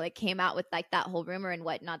Dumois, when they like came out with like that whole rumor and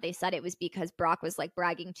whatnot, they said it was because Brock was like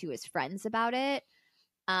bragging to his friends about it.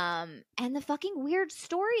 And the fucking weird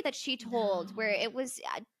story that she told where it was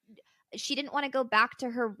she didn't want to go back to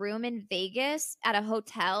her room in Vegas at a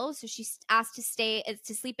hotel, so she asked to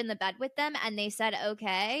sleep in the bed with them, and they said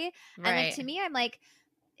okay. Right. And like, to me, I'm like,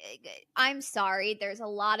 I'm sorry, there's a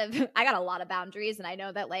lot of I got a lot of boundaries, and I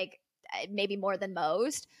know that like maybe more than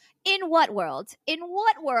most. In what world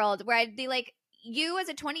where I'd be like, you as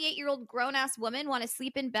a 28-year-old grown-ass woman want to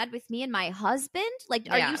sleep in bed with me and my husband? Like,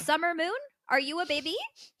 are you Summer Moon? Are you a baby?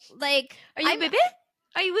 Like, are you a baby?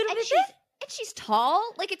 Are you a baby? And she's tall.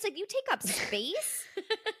 Like, it's like, you take up space.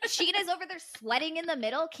 Sheena's over there sweating in the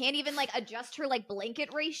middle. Can't even like adjust her like blanket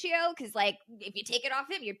ratio. Cause like, if you take it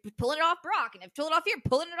off him, you're pulling it off Brock. And if you pull it off here,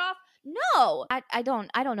 pulling it off. No, I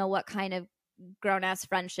don't know what kind of grown ass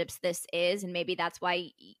friendships this is. And maybe that's why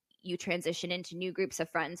you transition into new groups of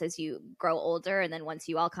friends as you grow older. And then once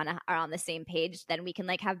you all kind of are on the same page, then we can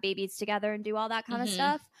like have babies together and do all that kind of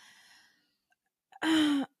stuff.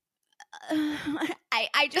 I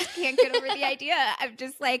just can't get over the idea of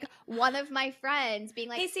just like one of my friends being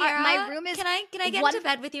like, hey Sierra, my room is, can I get into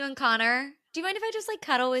bed with you and Connor? Do you mind if I just like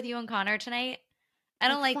cuddle with you and Connor tonight? I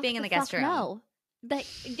don't like being in the guest room. No,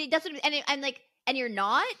 that's what, and like, and you're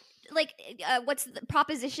not like, what's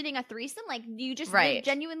propositioning a threesome? Like, you just like,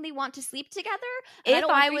 genuinely want to sleep together? If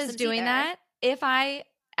I was doing that, if I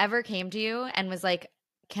ever came to you and was like,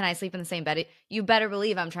 can I sleep in the same bed? You better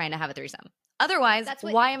believe I'm trying to have a threesome. Otherwise,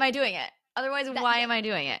 why am I doing it? Why am I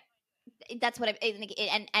doing it? That's what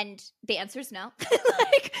and the answer is no.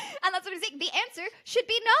 Like, and that's what I'm saying. The answer should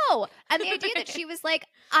be no. And the idea that she was like,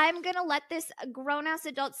 I'm gonna let this grown-ass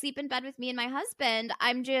adult sleep in bed with me and my husband,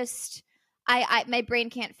 I'm just my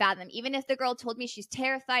brain can't fathom. Even if the girl told me she's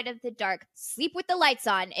terrified of the dark, sleep with the lights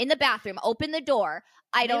on in the bathroom, open the door.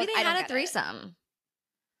 Maybe they had a threesome.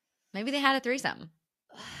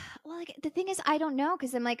 Well, like, the thing is, I don't know,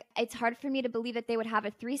 because I'm like, it's hard for me to believe that they would have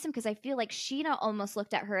a threesome, because I feel like Sheena almost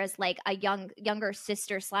looked at her as like a younger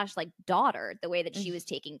sister / like daughter, the way that she was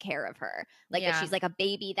taking care of her, like that she's like a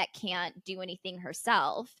baby that can't do anything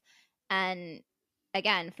herself. And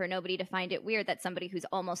again, for nobody to find it weird that somebody who's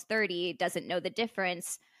almost 30 doesn't know the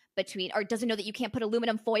difference between, or doesn't know that you can't put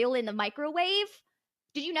aluminum foil in the microwave.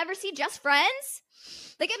 Did you never see Just Friends?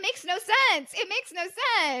 Like, it makes no sense.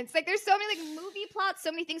 Like, there's so many, like, movie plots,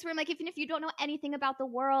 so many things where I'm like, even if you don't know anything about the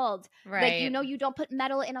world, like, you know, you don't put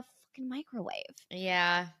metal in a fucking microwave.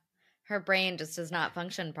 Yeah. Her brain just does not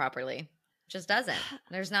function properly. Just doesn't.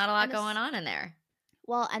 There's not a lot going on in there.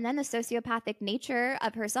 Well, and then the sociopathic nature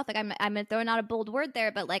of herself, like, I'm throwing out a bold word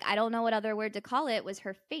there, but, like, I don't know what other word to call it, was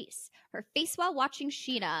her face. Her face while watching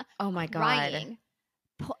Sheena. Oh, my God. Crying.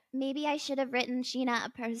 Maybe I should have written Sheena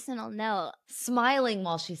a personal note. Smiling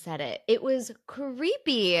while she said it. It was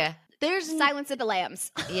creepy. There's Silence of the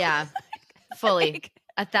Lambs. Yeah, fully.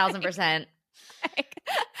 1,000%.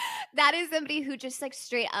 That is somebody who just like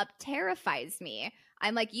straight up terrifies me.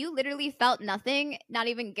 I'm like, you literally felt nothing, not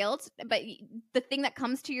even guilt, but the thing that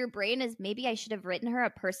comes to your brain is, maybe I should have written her a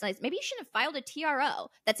personalized, maybe you should have filed a TRO.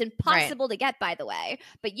 That's impossible to get, by the way,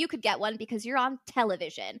 but you could get one because you're on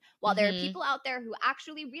television, while there are people out there who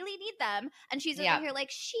actually really need them. And she's over here like,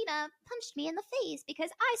 Sheena punched me in the face because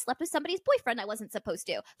I slept with somebody's boyfriend I wasn't supposed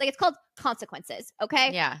to. Like, it's called consequences,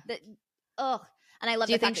 okay? Yeah. And I love.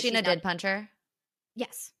 Do you think Sheena did punch her?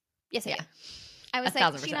 Yes, I do. I was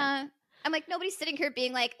like, Sheena. I'm like, nobody's sitting here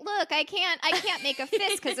being like, look, I can't make a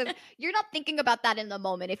fist, because you're not thinking about that in the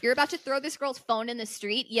moment. If you're about to throw this girl's phone in the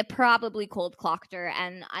street, you probably cold clocked her.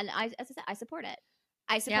 And as I said, I support it.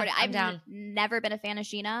 I've never been a fan of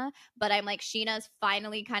Sheena, but I'm like, Sheena's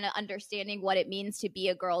finally kind of understanding what it means to be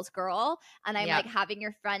a girl's girl. And I'm like, having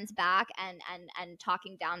your friends back and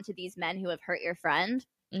talking down to these men who have hurt your friend.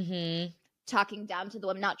 Mm-hmm. Talking down to the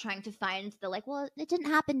woman, not trying to find the like, well, it didn't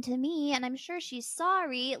happen to me and I'm sure she's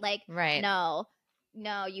sorry. Like, no,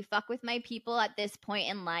 you fuck with my people at this point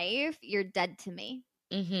in life, you're dead to me.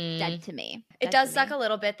 Dead to me. It does suck a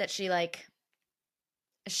little bit that she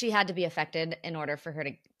had to be affected in order for her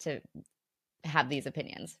to have these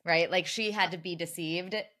opinions, right? Like, she had to be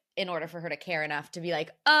deceived in order for her to care enough to be like,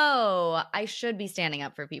 oh, I should be standing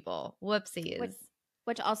up for people. Whoopsies.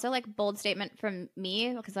 Which also like bold statement from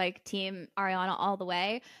me because like team Ariana all the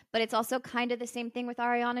way. But it's also kind of the same thing with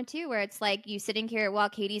Ariana too, where it's like you sitting here while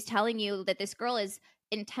Katie's telling you that this girl is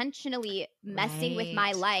intentionally messing with my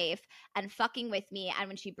Right. life and fucking with me. And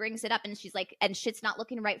when she brings it up and she's like, and shit's not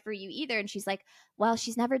looking right for you either. And she's like, well,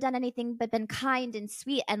 she's never done anything but been kind and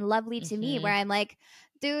sweet and lovely to me. Mhm. Where I'm like,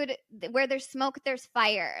 dude, where there's smoke, there's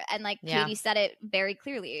fire. And like Yeah. Katie said it very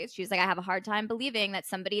clearly. She's like, I have a hard time believing that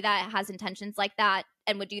somebody that has intentions like that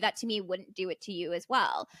and would do that to me wouldn't do it to you as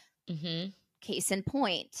well. Mhm. Case in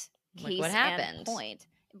point. Like what happened? Point.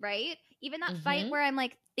 Right? Even that Mhm. fight where I'm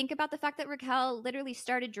like, think about the fact that Raquel literally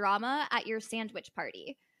started drama at your sandwich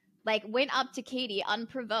party. Like went up to Katie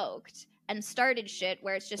unprovoked and started shit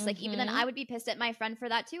where it's just like, even then Mhm. I would be pissed at my friend for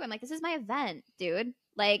that too. I'm like, this is my event, dude.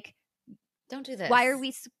 Like, Don't do this. why are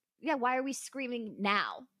we screaming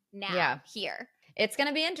now? Yeah. Here. It's going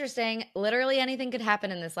to be interesting. Literally anything could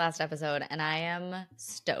happen in this last episode, and I am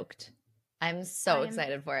stoked. I'm so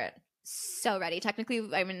excited for it. So ready. Technically,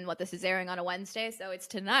 I mean, what this is airing on a Wednesday, so it's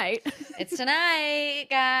tonight. It's tonight,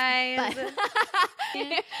 guys. But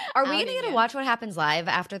Are we going to outing get to you. watch what happens live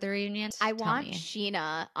after the reunion? I Tell want me.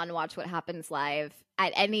 Sheena on Watch What Happens Live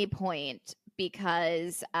at any point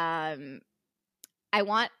because I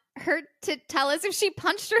want her to tell us if she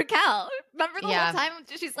punched Raquel. Remember the Yeah. whole time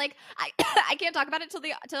she's like, I can't talk about it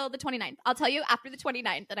till the 29th. I'll tell you after the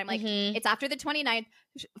 29th. And I'm like, Mhm. it's after the 29th.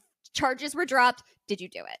 Charges were dropped. Did you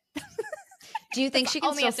do it? Do you think That's she the can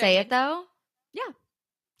only still answer say I it though?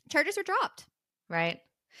 Charges were dropped. Right.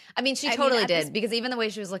 I mean, she I mean, totally at did this- because even the way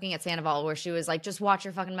she was looking at Sandoval, where she was like, just watch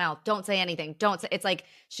your fucking mouth. Don't say anything. Don't say, it's like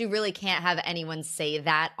she really can't have anyone say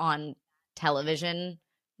that on television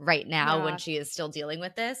right now when Yeah. she is still dealing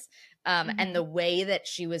with this. Mhm. And the way that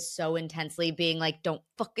she was so intensely being like, don't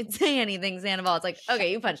fucking say anything, Sandoval. It's like,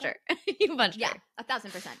 okay, you punched her. You punched Yeah, her.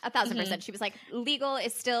 1,000%. 1,000%. She was like, legal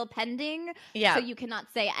is still pending. Yeah. So you cannot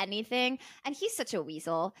say anything. And he's such a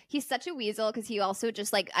weasel. He's such a weasel because he also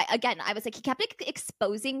just like, I was like, he kept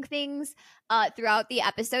exposing things throughout the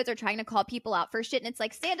episodes or trying to call people out for shit. And it's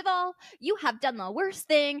like, Sandoval, you have done the worst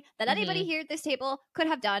thing that anybody here at this table could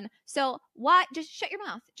have done. So why? Just shut your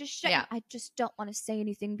mouth. Just shut. Yeah. I just don't want to say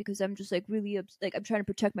anything because I'm just like really like I'm trying to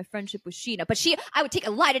protect my friendship with Sheena. But I would take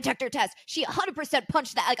a lie detector test. She 100%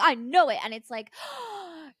 punched that. Like I know it. And it's like,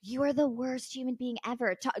 you are the worst human being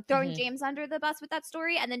ever. Throwing James under the bus with that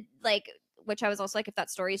story, and then like, which I was also like, if that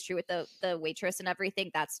story is true with the waitress and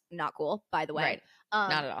everything, that's not cool. By the way, Right.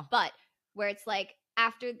 Not at all. But where it's like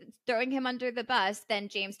after throwing him under the bus, then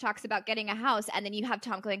James talks about getting a house, and then you have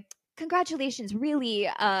Tom going, "Congratulations, really,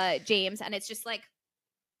 James," and it's just like,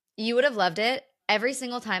 you would have loved it. Every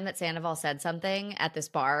single time that Sandoval said something at this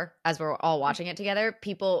bar, as we're all watching it together,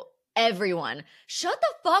 everyone, shut the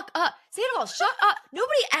fuck up. Sandoval, shut up.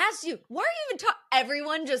 Nobody asked you. Why are you even talking?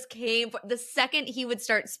 Everyone just came. The second he would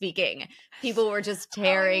start speaking, people were just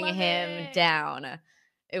tearing love him it. down.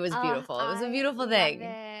 It was beautiful. It was a beautiful thing.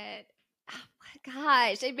 It. Oh my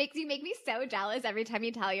gosh, it makes you make me so jealous every time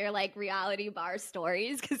you tell your like reality bar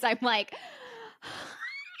stories because I'm like,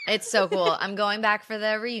 It's so cool. I'm going back for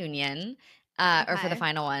the reunion or for the Okay.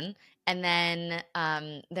 final one. And then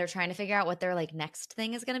they're trying to figure out what their like next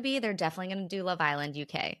thing is going to be. They're definitely going to do Love Island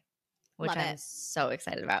UK, which Love I'm it. so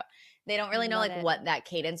excited about. They don't really know Love like it. what that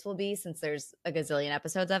cadence will be since there's a gazillion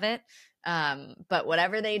episodes of it. But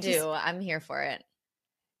whatever they do, I'm here for it.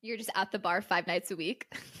 You're just at the bar 5 nights a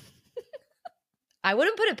week. I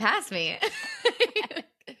wouldn't put it past me.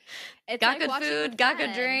 It's Got like good watching food, with got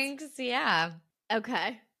good friends. drinks. Yeah.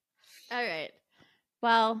 Okay. All right.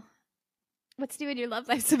 Well, what's new in your love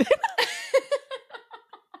life, Savannah?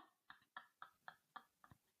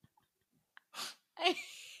 I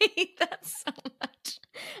hate that so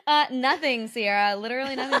much. Nothing, Sierra.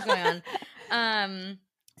 Literally nothing's going on.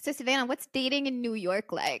 So, Savannah, what's dating in New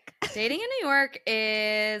York like? Dating in New York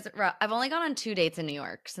is rough. I've only gone on 2 dates in New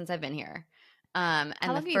York since I've been here. And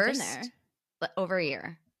How long the have you been first over a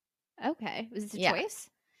year. Okay. Was this a Yeah. choice?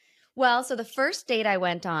 Well, so the first date I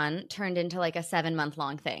went on turned into like a 7-month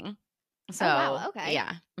long thing. So wow, okay.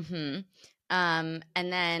 yeah. And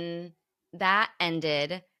then that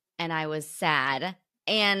ended and I was sad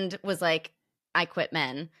and was like, I quit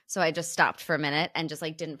men. So I just stopped for a minute and just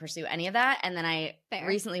like didn't pursue any of that. And then I Fair.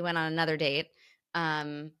 recently went on another date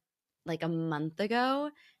like a month ago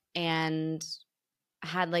and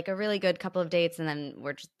had like a really good couple of dates and then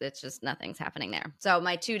it's just nothing's happening there. So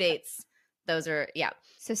my 2 dates, those are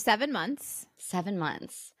So 7 months. 7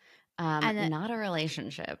 months. And then- Not a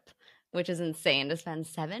relationship, which is insane to spend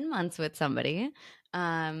 7 months with somebody.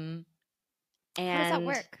 And How does that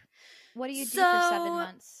work? What do you do for 7 So-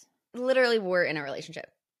 months? literally we're in a relationship.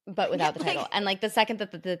 but without the Like- title. And like the second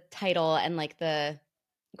that the title and like the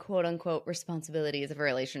quote unquote responsibilities of a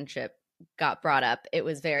relationship got brought up, it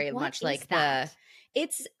was very What much is like that?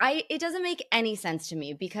 it doesn't make any sense to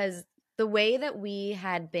me because the way that we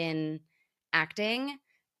had been acting,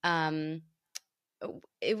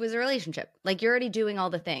 it was a relationship. Like you're already doing all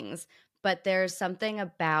the things, but there's something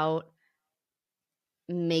about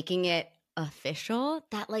making it official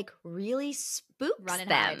that like really spooks Run and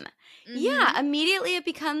them. hide. Yeah, immediately it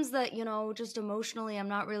becomes that, just emotionally I'm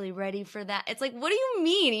not really ready for that. It's like, what do you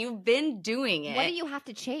mean? You've been doing it. What do you have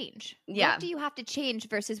to change? Yeah. What do you have to change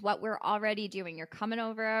versus what we're already doing? You're coming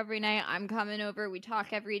over every night. I'm coming over. We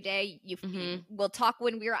talk every day. We'll talk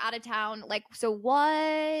when we're out of town. Like, so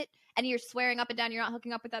what? And you're swearing up and down you're not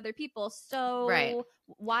hooking up with other people. So Right.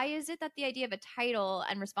 why is it that the idea of a title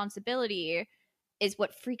and responsibility is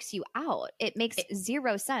what freaks you out? It makes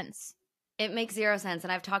zero sense. It makes zero sense.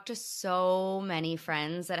 And I've talked to so many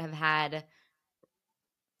friends that have had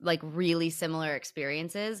like really similar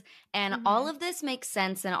experiences. And all of this makes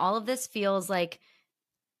sense. And all of this feels like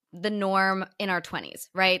the norm in our 20s,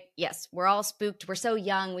 right? Yes, we're all spooked. We're so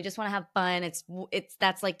young. We just want to have fun.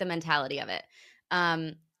 That's like the mentality of it.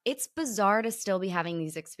 It's bizarre to still be having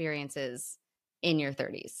these experiences in your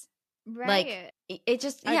 30s. Right. Like it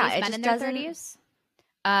just, Are yeah, these it men just in their doesn't. 30s?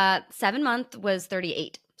 7 month was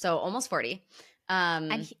 38, so almost 40.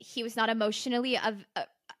 And he was not emotionally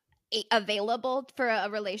available for a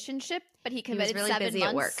relationship, but he committed really 7 busy months.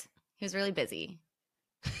 at work. He was really busy.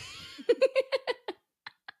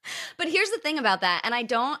 But here's the thing about that, and I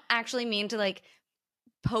don't actually mean to like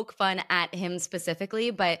poke fun at him specifically,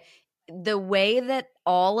 but the way that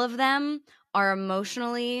all of them are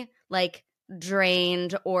emotionally like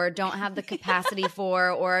drained or don't have the capacity for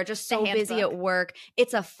or are just so busy at work.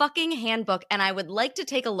 It's a fucking handbook, and I would like to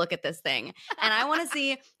take a look at this thing. And I want to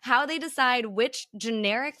see how they decide which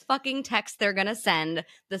generic fucking text they're going to send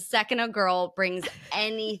the second a girl brings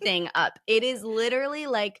anything up. It is literally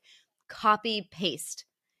like copy paste.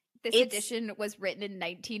 This edition was written in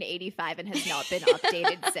 1985 and has not been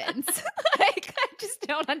updated since. Like, I just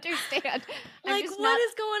don't understand. Like, what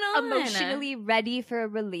is going on? Emotionally ready for a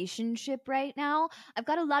relationship right now. I've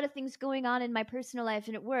got a lot of things going on in my personal life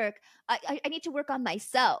and at work. I need to work on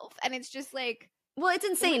myself. And it's just like, well, it's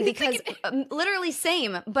insane because literally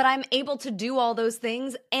same, but I'm able to do all those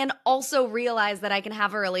things and also realize that I can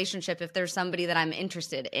have a relationship if there's somebody that I'm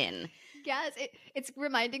interested in. Yes, it's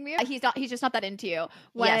reminding me of, he's just not that into you.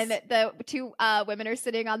 When the two women are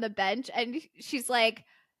sitting on the bench and she's like,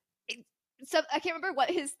 so I can't remember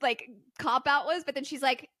what his like cop out was, but then she's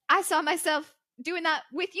like, I saw myself doing that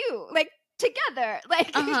with you, like together.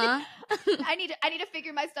 Like I need to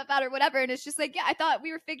figure my stuff out or whatever. And it's just like, yeah, I thought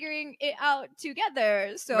we were figuring it out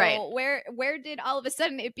together. So where did all of a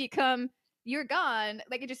sudden it become you're gone?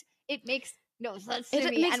 Like it makes no sense to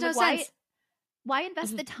me. It makes no sense. Why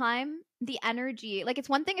invest the time, the energy? Like, it's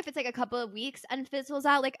one thing if it's like a couple of weeks and fizzles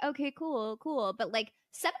out, like, okay, cool. But like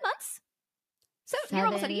 7 months? So you're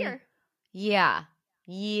almost at a year. Yeah.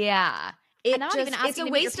 It's a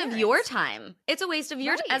waste of your time. It's a waste of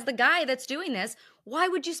your as the guy that's doing this. Why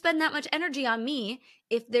would you spend that much energy on me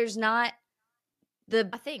if there's not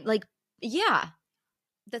a thing? Like, yeah.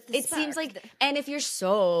 It seems like, and if you're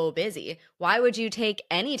so busy, why would you take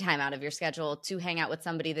any time out of your schedule to hang out with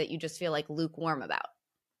somebody that you just feel like lukewarm about?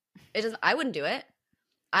 I wouldn't do it.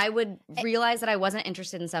 I would realize that I wasn't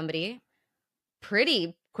interested in somebody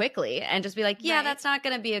pretty quickly and just be like, yeah, that's not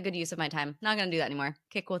going to be a good use of my time. Not going to do that anymore.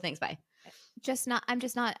 Okay, cool. Thanks. Bye. I'm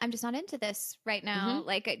just not into this right now.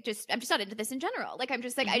 Like I'm just not into this in general. Like I'm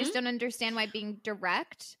just like, I just don't understand why being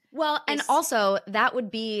direct. Well, and also that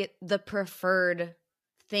would be the preferred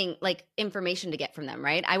thing, like information to get from them,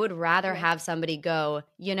 right? I would rather have somebody go,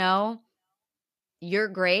 you're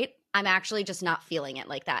great. I'm actually just not feeling it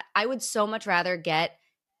like that. I would so much rather get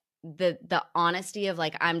the honesty of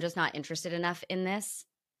like, I'm just not interested enough in this.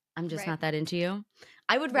 I'm just not that into you.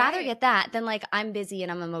 I would rather get that than like, I'm busy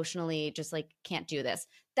and I'm emotionally just like, can't do this.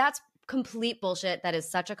 That's complete bullshit. That is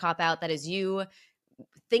such a cop-out. That is you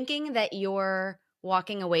thinking that you're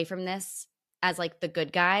walking away from this as like the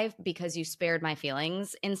good guy because you spared my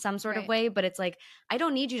feelings in some sort of way. But it's like, I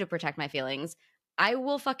don't need you to protect my feelings. I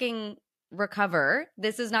will fucking recover.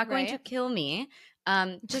 This is not going to kill me.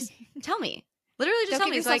 Just tell me. Literally just tell me.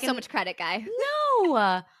 Don't give yourself so much credit, guy.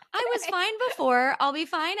 No. I was fine before. I'll be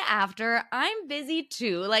fine after. I'm busy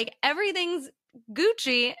too. Like everything's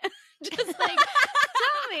Gucci. Just like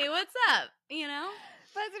tell me what's up,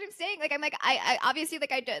 That's what I'm saying. Like, I'm like, I obviously,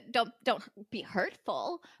 like, don't be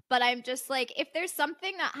hurtful, but I'm just like, if there's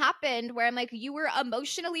something that happened where I'm like, you were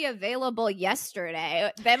emotionally available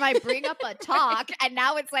yesterday, then I bring up a talk, and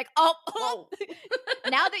now it's like, oh,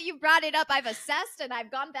 now that you brought it up, I've assessed and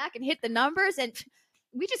I've gone back and hit the numbers, and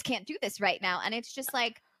we just can't do this right now. And it's just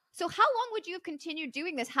like, so how long would you have continued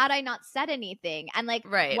doing this had I not said anything? And like,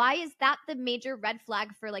 why is that the major red flag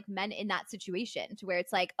for like men in that situation, to where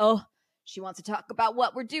it's like, oh, she wants to talk about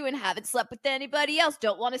what we're doing, haven't slept with anybody else,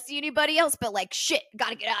 don't want to see anybody else, but like, shit,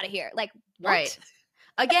 gotta get out of here. Like, what? Right.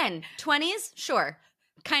 Again, 20s, sure.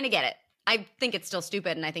 Kind of get it. I think it's still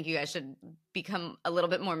stupid, and I think you guys should become a little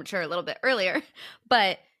bit more mature a little bit earlier.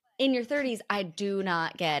 But in your 30s, I do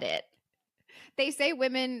not get it. They say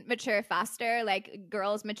women mature faster, like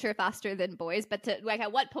girls mature faster than boys, but to like,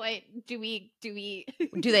 at what point do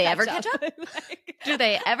they ever catch up? Like, do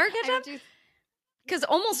they ever catch up? Because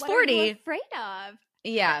almost 40. What are you afraid of?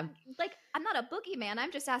 Yeah. Like, I'm not a boogeyman.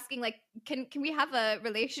 I'm just asking, like, can we have a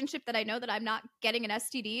relationship that I know that I'm not getting an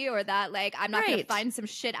STD, or that, like, I'm not going to find some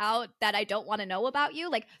shit out that I don't want to know about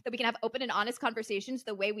you? Like, that we can have open and honest conversations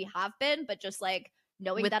the way we have been, but just, like,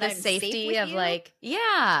 knowing with that the I'm safety safe with of, you? like,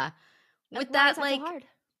 yeah. With With that, that, like, so hard?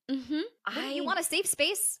 Mm-hmm. You want a safe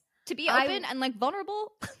space to be open and, like,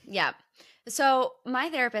 vulnerable? Yeah. So my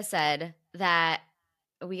therapist said that,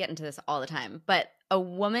 we get into this all the time, but a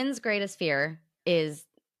woman's greatest fear is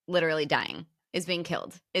literally dying, is being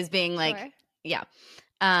killed, is being like, yeah.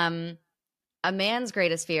 A man's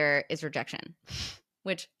greatest fear is rejection,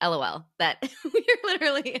 which LOL, that we're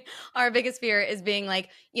literally, our biggest fear is being like,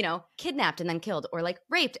 you know, kidnapped and then killed, or like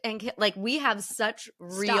raped and like, we have such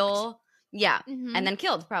real, and then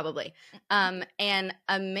killed probably. And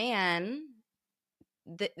a man,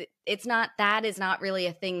 that is not really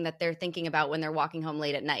a thing that they're thinking about when they're walking home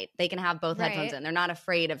late at night. They can have both headphones in. They're not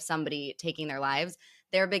afraid of somebody taking their lives.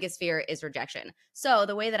 Their biggest fear is rejection. So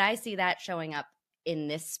the way that I see that showing up in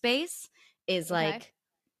this space is like,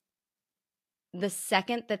 the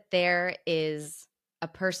second that there is a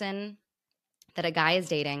person that a guy is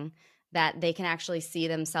dating that they can actually see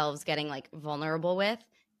themselves getting like vulnerable with,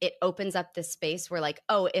 it opens up this space where like,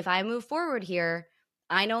 oh, if I move forward here,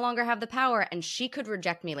 I no longer have the power, and she could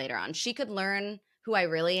reject me later on. She could learn who I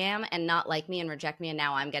really am and not like me and reject me, and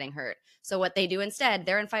now I'm getting hurt. So what they do instead,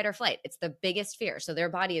 they're in fight or flight. It's the biggest fear. So their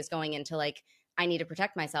body is going into like, I need to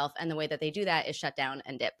protect myself, and the way that they do that is shut down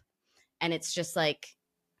and dip. And it's just like,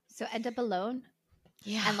 so end up alone?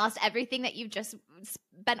 Yeah. And lost everything that you've just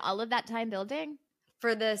spent all of that time building?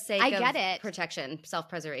 For the sake of protection,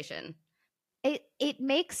 self-preservation. It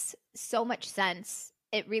makes so much sense.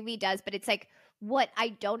 It really does. But it's like, what I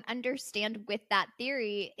don't understand with that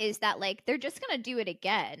theory is that, like, they're just going to do it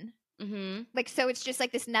again. Mm-hmm. Like, so it's just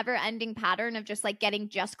like this never ending pattern of just like getting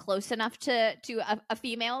just close enough to a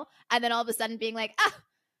female, and then all of a sudden being like,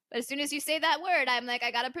 but as soon as you say that word, I'm like,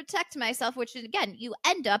 I got to protect myself, which is, again, you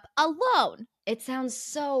end up alone. It sounds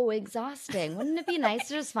so exhausting. Wouldn't it be nice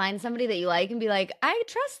to just find somebody that you like and be like, I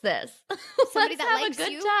trust this. Somebody Let's that have likes a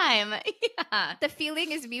good you. time. Yeah. The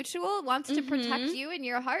feeling is mutual, wants to protect you and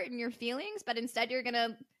your heart and your feelings, but instead you're going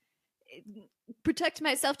to protect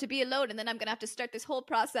myself to be alone, and then I'm going to have to start this whole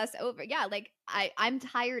process over. Yeah, like I'm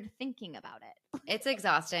tired thinking about it. It's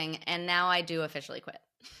exhausting, and now I do officially quit.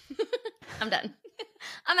 I'm done.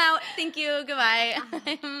 I'm out. Thank you. Goodbye.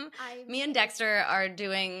 Me and Dexter are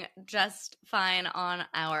doing just fine on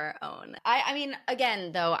our own. I mean,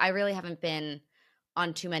 again, though, I really haven't been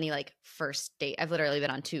on too many like first date. I've literally been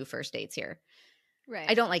on 2 first dates here. Right.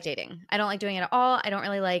 I don't like dating. I don't like doing it at all. I don't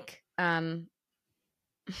really like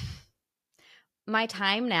my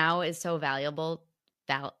time now is so valuable.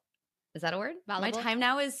 Is that a word? Valuable? My time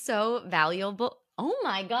now is so valuable. Oh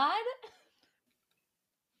my God.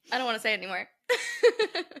 I don't want to say it anymore.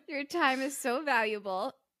 Your time is so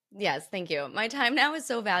valuable. Yes, thank you. My time now is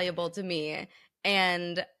so valuable to me,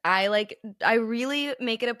 and I really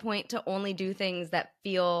make it a point to only do things that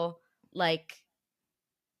feel like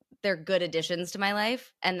they're good additions to my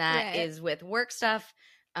life, and that is with work stuff,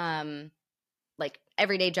 like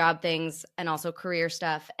everyday job things, and also career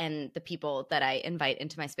stuff, and the people that I invite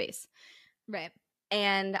into my space. Right.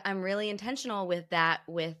 And I'm really intentional with that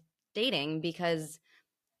with dating, because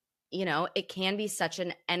you know, it can be such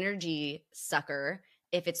an energy sucker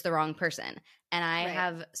if it's the wrong person. And I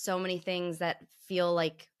have so many things that feel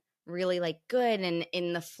like really like good and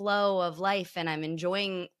in the flow of life, and I'm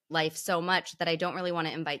enjoying life so much that I don't really want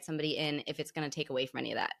to invite somebody in if it's going to take away from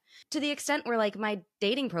any of that. To the extent where like my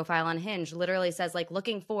dating profile on Hinge literally says like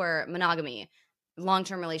looking for monogamy,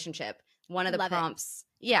 long-term relationship. One of the prompts.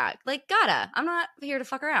 Yeah, like I'm not here to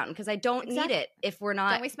fuck around, because I don't need it if we're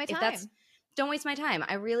not. Don't waste my time. don't waste my time.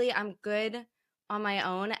 I'm good on my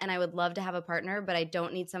own, and I would love to have a partner, but I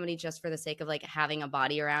don't need somebody just for the sake of like having a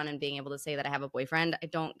body around and being able to say that I have a boyfriend. I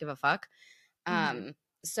don't give a fuck.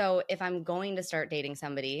 So if I'm going to start dating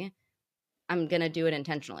somebody, I'm going to do it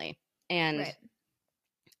intentionally. And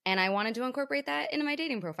I wanted to incorporate that into my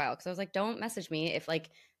dating profile because I was like, don't message me if like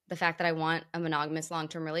the fact that I want a monogamous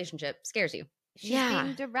long-term relationship scares you. She's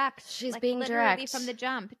being direct. She's like, being literally direct from the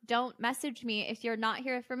jump. Don't message me if you're not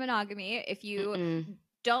here for monogamy. If you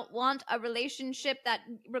don't want a relationship that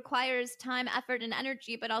requires time, effort, and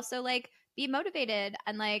energy, but also like be motivated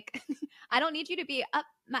and like I don't need you to be up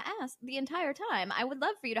my ass the entire time. I would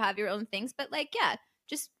love for you to have your own things, but like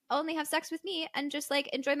just only have sex with me and just like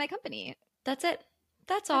enjoy my company. That's it.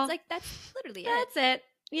 That's all. That's literally That's it.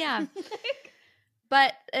 Yeah.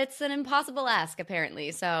 But it's an impossible ask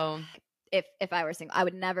apparently. So if I were single, I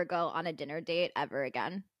would never go on a dinner date ever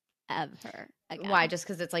again. Ever again. Why? Just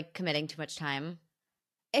because it's like committing too much time?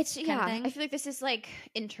 It's I feel like this is like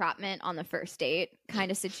entrapment on the first date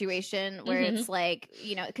kind of situation where it's like,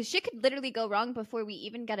 because shit could literally go wrong before we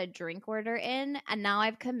even get a drink order in, and now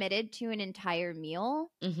I've committed to an entire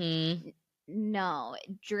meal. No,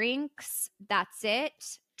 drinks, that's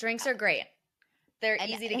it. Drinks are great. They're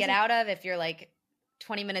easy to get out of if you're like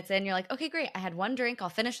 20 minutes in, you're like, okay, great. I had one drink. I'll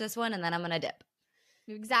finish this one and then I'm going to dip.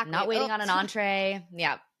 Exactly. Not waiting on an entree.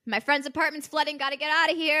 Yeah. My friend's apartment's flooding. Got to get out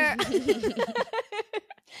of here.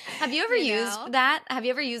 Have you ever used that? Have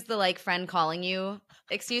you ever used the like friend calling you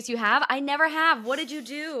excuse? You have? I never have. What did you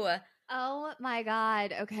do? Oh my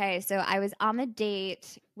God. Okay. So I was on a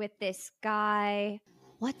date with this guy.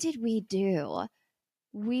 What did we do?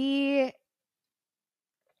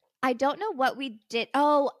 I don't know what we did.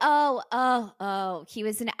 Oh. He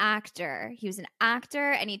was an actor.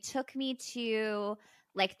 And he took me to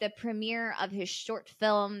like the premiere of his short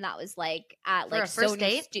film that was like at for like a first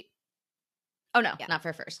date. Oh no, not for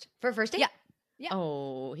a first. For a first date? Yeah.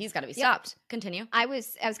 Oh, he's got to be stopped. Continue. I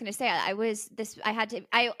was going to say I was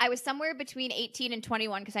somewhere between 18 and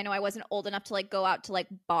 21 because I know I wasn't old enough to like go out to like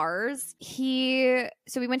bars.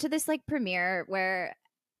 So we went to this like premiere where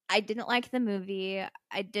I didn't like the movie.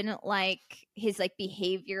 I didn't like his like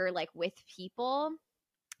behavior like with people,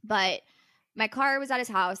 but my car was at his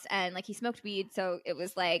house and like he smoked weed. So it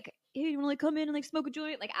was like, hey, you want to like come in and like smoke a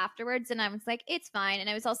joint like afterwards? And I was like, it's fine. And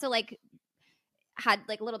I was also like, had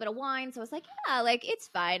like a little bit of wine. So I was like, yeah, like it's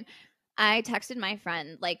fine. I texted my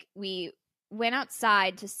friend, like we went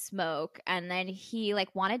outside to smoke and then he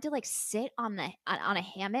like wanted to like sit on a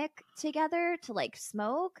hammock together to like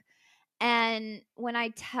smoke. And when I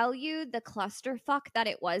tell you the clusterfuck that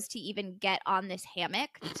it was to even get on this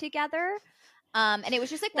hammock together, and it was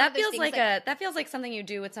just like one that of those feels things, like that feels like something you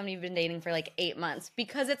do with somebody you've been dating for like 8 months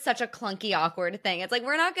because it's such a clunky, awkward thing. It's like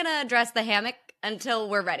we're not gonna address the hammock until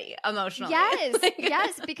we're ready emotionally.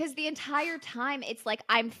 Yes, because the entire time it's like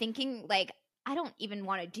I'm thinking like I don't even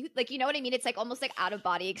want to do like you know what I mean? It's like almost like out of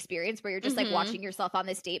body experience where you're just like watching yourself on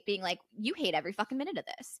this date being like, you hate every fucking minute of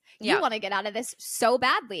this. You want to get out of this so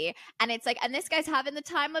badly. And it's like, and this guy's having the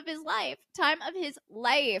time of his life.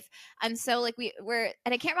 And so like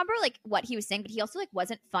and I can't remember like what he was saying, but he also like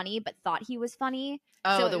wasn't funny, but thought he was funny.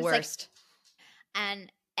 Oh, so the worst. Like,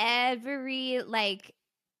 and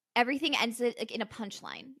everything ends like in a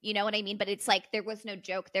punchline, you know what I mean? But it's like there was no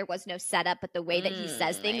joke, there was no setup, but the way that he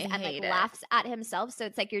says things and like laughs at himself. So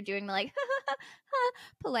it's like you're doing like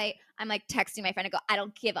polite. I'm like texting my friend and go, I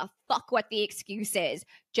don't give a fuck what the excuse is.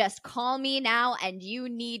 Just call me now and you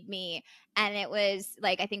need me. And it was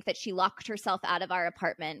like I think that she locked herself out of our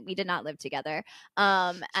apartment. We did not live together.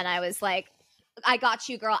 And I was like, I got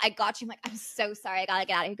you, girl. I got you. I'm like, I'm so sorry. I gotta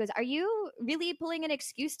get out of here. He goes, are you really pulling an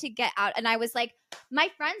excuse to get out? And I was like, my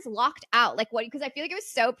friend's locked out. Like, what? Because I feel like it was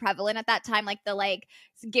so prevalent at that time, like the like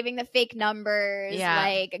giving the fake numbers,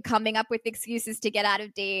 like coming up with excuses to get out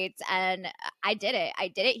of dates. And I did it.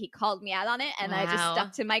 He called me out on it, and I just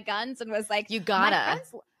stuck to my guns and was like, you gotta. My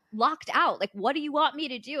friend's locked out. Like, what do you want me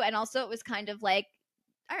to do? And also, it was kind of like,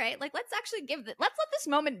 all right, like let's actually let's let this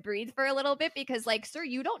moment breathe for a little bit because like, sir,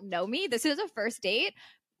 you don't know me. This is a first date.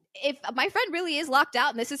 If my friend really is locked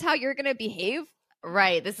out and this is how you're going to behave.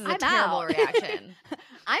 Right. This is a terrible reaction.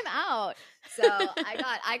 I'm out. So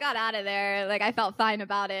I got out of there. Like I felt fine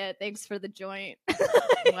about it. Thanks for the joint.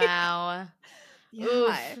 Wow. Yeah.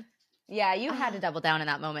 Oof. Yeah, you had to double down in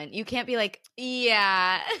that moment. You can't be like,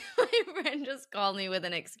 yeah, my friend just called me with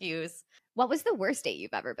an excuse. What was the worst date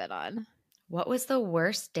you've ever been on? What was the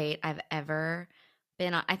worst date I've ever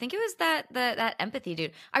been on. I think it was that empathy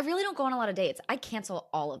dude. I really don't go on a lot of dates. I cancel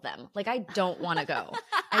all of them. Like I don't want to go.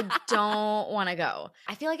 I don't want to go.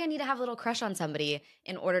 I feel like I need to have a little crush on somebody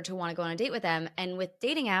in order to want to go on a date with them. And with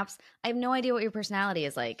dating apps, I have no idea what your personality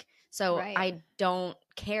is like. So Right. I don't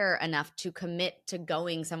care enough to commit to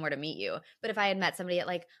going somewhere to meet you. But if I had met somebody at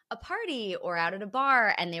like a party or out at a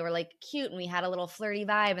bar and they were like cute and we had a little flirty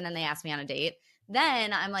vibe and then they asked me on a date,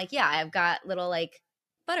 then I'm like, yeah, I've got little like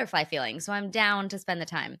butterfly feeling. So I'm down to spend the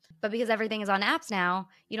time. But because everything is on apps now,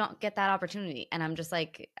 you don't get that opportunity. And I'm just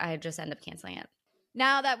like, I just end up canceling it.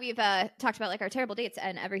 Now that we've talked about like our terrible dates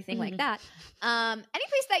and everything like that, any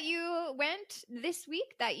place that you went this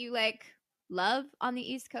week that you like love on the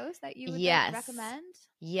East Coast that you would like, recommend?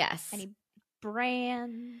 Yes. Any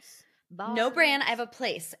brands? Bars? No brand. I have a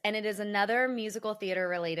place, and it is another musical theater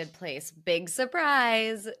related place. Big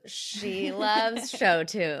surprise. She loves show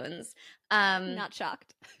tunes. Not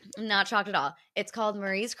shocked. Not shocked at all. It's called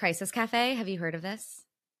Marie's Crisis Cafe. Have you heard of this?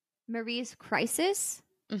 Marie's Crisis?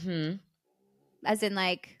 Mm-hmm. As in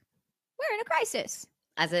like, we're in a crisis.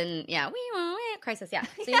 As in, yeah, crisis, yeah.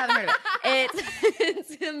 So you haven't heard of it.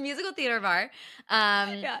 It's a musical theater bar.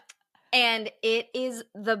 Yeah. And it is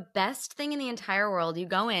the best thing in the entire world. You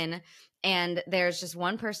go in, and there's just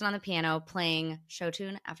one person on the piano playing show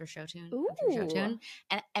tune after show tune after show tune,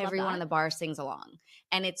 and everyone in the bar sings along.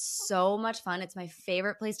 And it's so much fun. It's my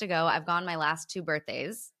favorite place to go. I've gone my last 2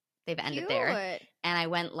 birthdays. They've ended there. And I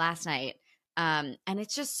went last night. And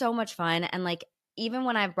it's just so much fun. And like, even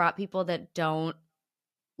when I've brought people that don't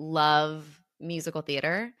love musical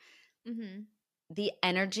theater, the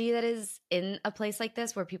energy that is in a place like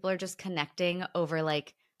this where people are just connecting over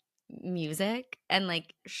like music and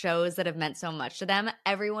like shows that have meant so much to them,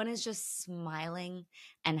 everyone is just smiling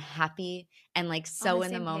and happy and like so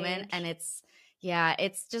in the moment. And it's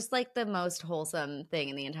just like the most wholesome thing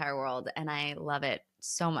in the entire world, and I love it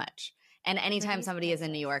so much. And anytime somebody is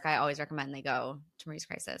in New York, I always recommend they go to Marie's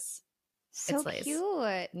Crisis. So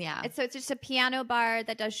cute. Yeah. So it's just a piano bar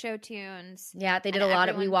that does show tunes. Yeah, they did a lot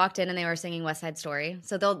of, we walked in and they were singing West Side Story.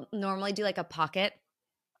 So they'll normally do like a pocket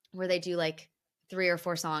where they do like 3 or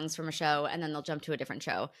 4 songs from a show and then they'll jump to a different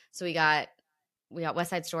show. So we got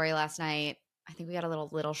West Side Story last night. I think we got a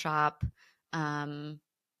Little Shop.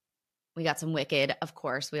 We got some Wicked, of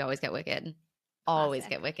course. We always get Wicked. Always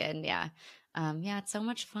get Wicked, yeah. Yeah, it's so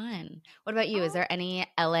much fun. What about you? Is there any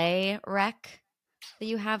LA rec that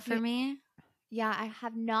you have for me? Yeah, I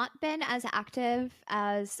have not been as active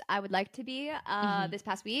as I would like to be this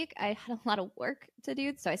past week. I had a lot of work to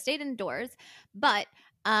do, so I stayed indoors. But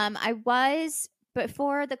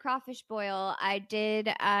before the crawfish boil, I did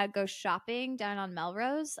go shopping down on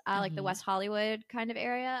Melrose, like the West Hollywood kind of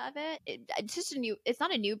area of it. It's just it's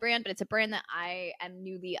not a new brand, but it's a brand that I am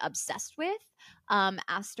newly obsessed with.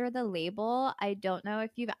 Aster the Label. I don't know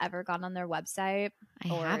if you've ever gone on their website. I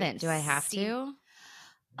haven't. Do I have to?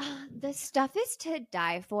 The stuff is to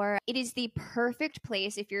die for. It is the perfect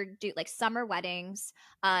place if you're like summer weddings,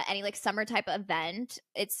 any like summer type of event.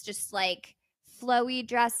 It's just like flowy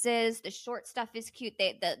dresses. The short stuff is cute.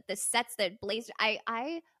 The sets that blazer.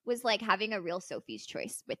 I was like having a real Sophie's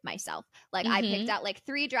choice with myself. Like I picked out like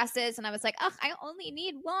 3 dresses and I was like, ugh, I only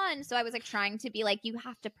need one. So I was like trying to be like, you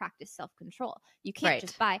have to practice self-control. You can't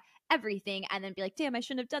just buy everything and then be like, damn, I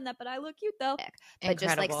shouldn't have done that, but I look cute though. But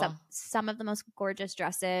just like some of the most gorgeous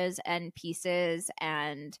dresses and pieces,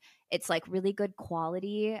 and it's like really good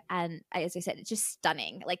quality. And as I said, it's just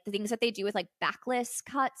stunning. Like the things that they do with like backless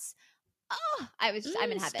cuts. Oh, I'm in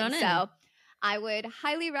heaven. Stunning. So I would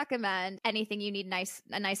highly recommend anything you need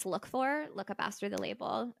a nice look for. Look up Aster the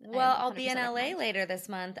Label. Well, I'll be in LA later this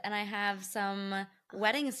month, and I have some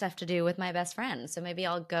wedding stuff to do with my best friend. So maybe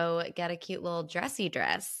I'll go get a cute little dressy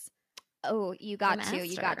dress. Oh, you got to.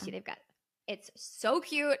 They've got. It's so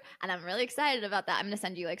cute, and I'm really excited about that. I'm gonna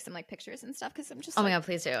send you like some like pictures and stuff because I'm just. Oh my god,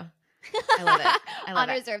 please do. I love it. I love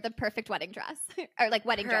on reserve, the perfect wedding dress or like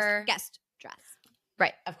wedding dress, guest dress.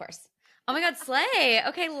 Right, of course. Oh my god, slay.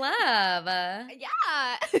 Okay, love.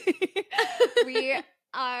 Yeah. We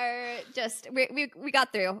are just we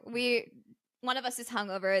got through. One of us is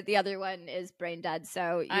hungover, the other one is brain dead.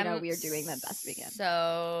 So, we are doing the best we can.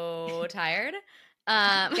 So tired.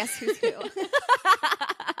 Guess who's who?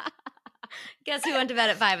 Guess who went to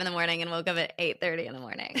bed at 5 a.m. and woke up at 8:30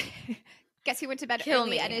 a.m. Guess who went to bed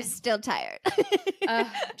early and is still tired.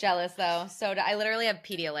 Jealous though. So I literally have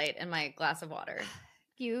Pedialyte in my glass of water.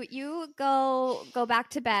 You go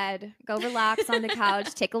back to bed, go relax on the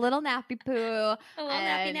couch, take a little nappy poo. A little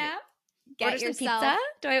nappy nap? Get order yourself some pizza?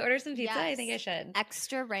 Do I order some pizza? Yes. I think I should.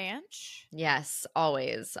 Extra ranch? Yes,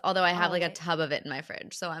 always. Although I have like a tub of it in my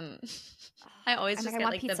fridge. So I always just get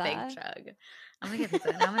like the big chug. I'm gonna get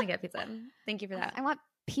pizza. Now I'm gonna get pizza. Thank you for that. I want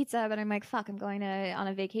pizza, but I'm like, fuck, I'm going on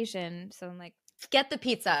a vacation. So I'm like, Get the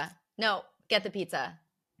pizza. No, get the pizza.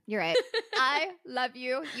 you're right. I love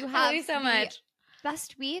you. You I have love you so the much.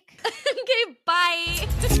 best week. Okay, bye.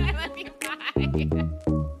 I love you. Bye.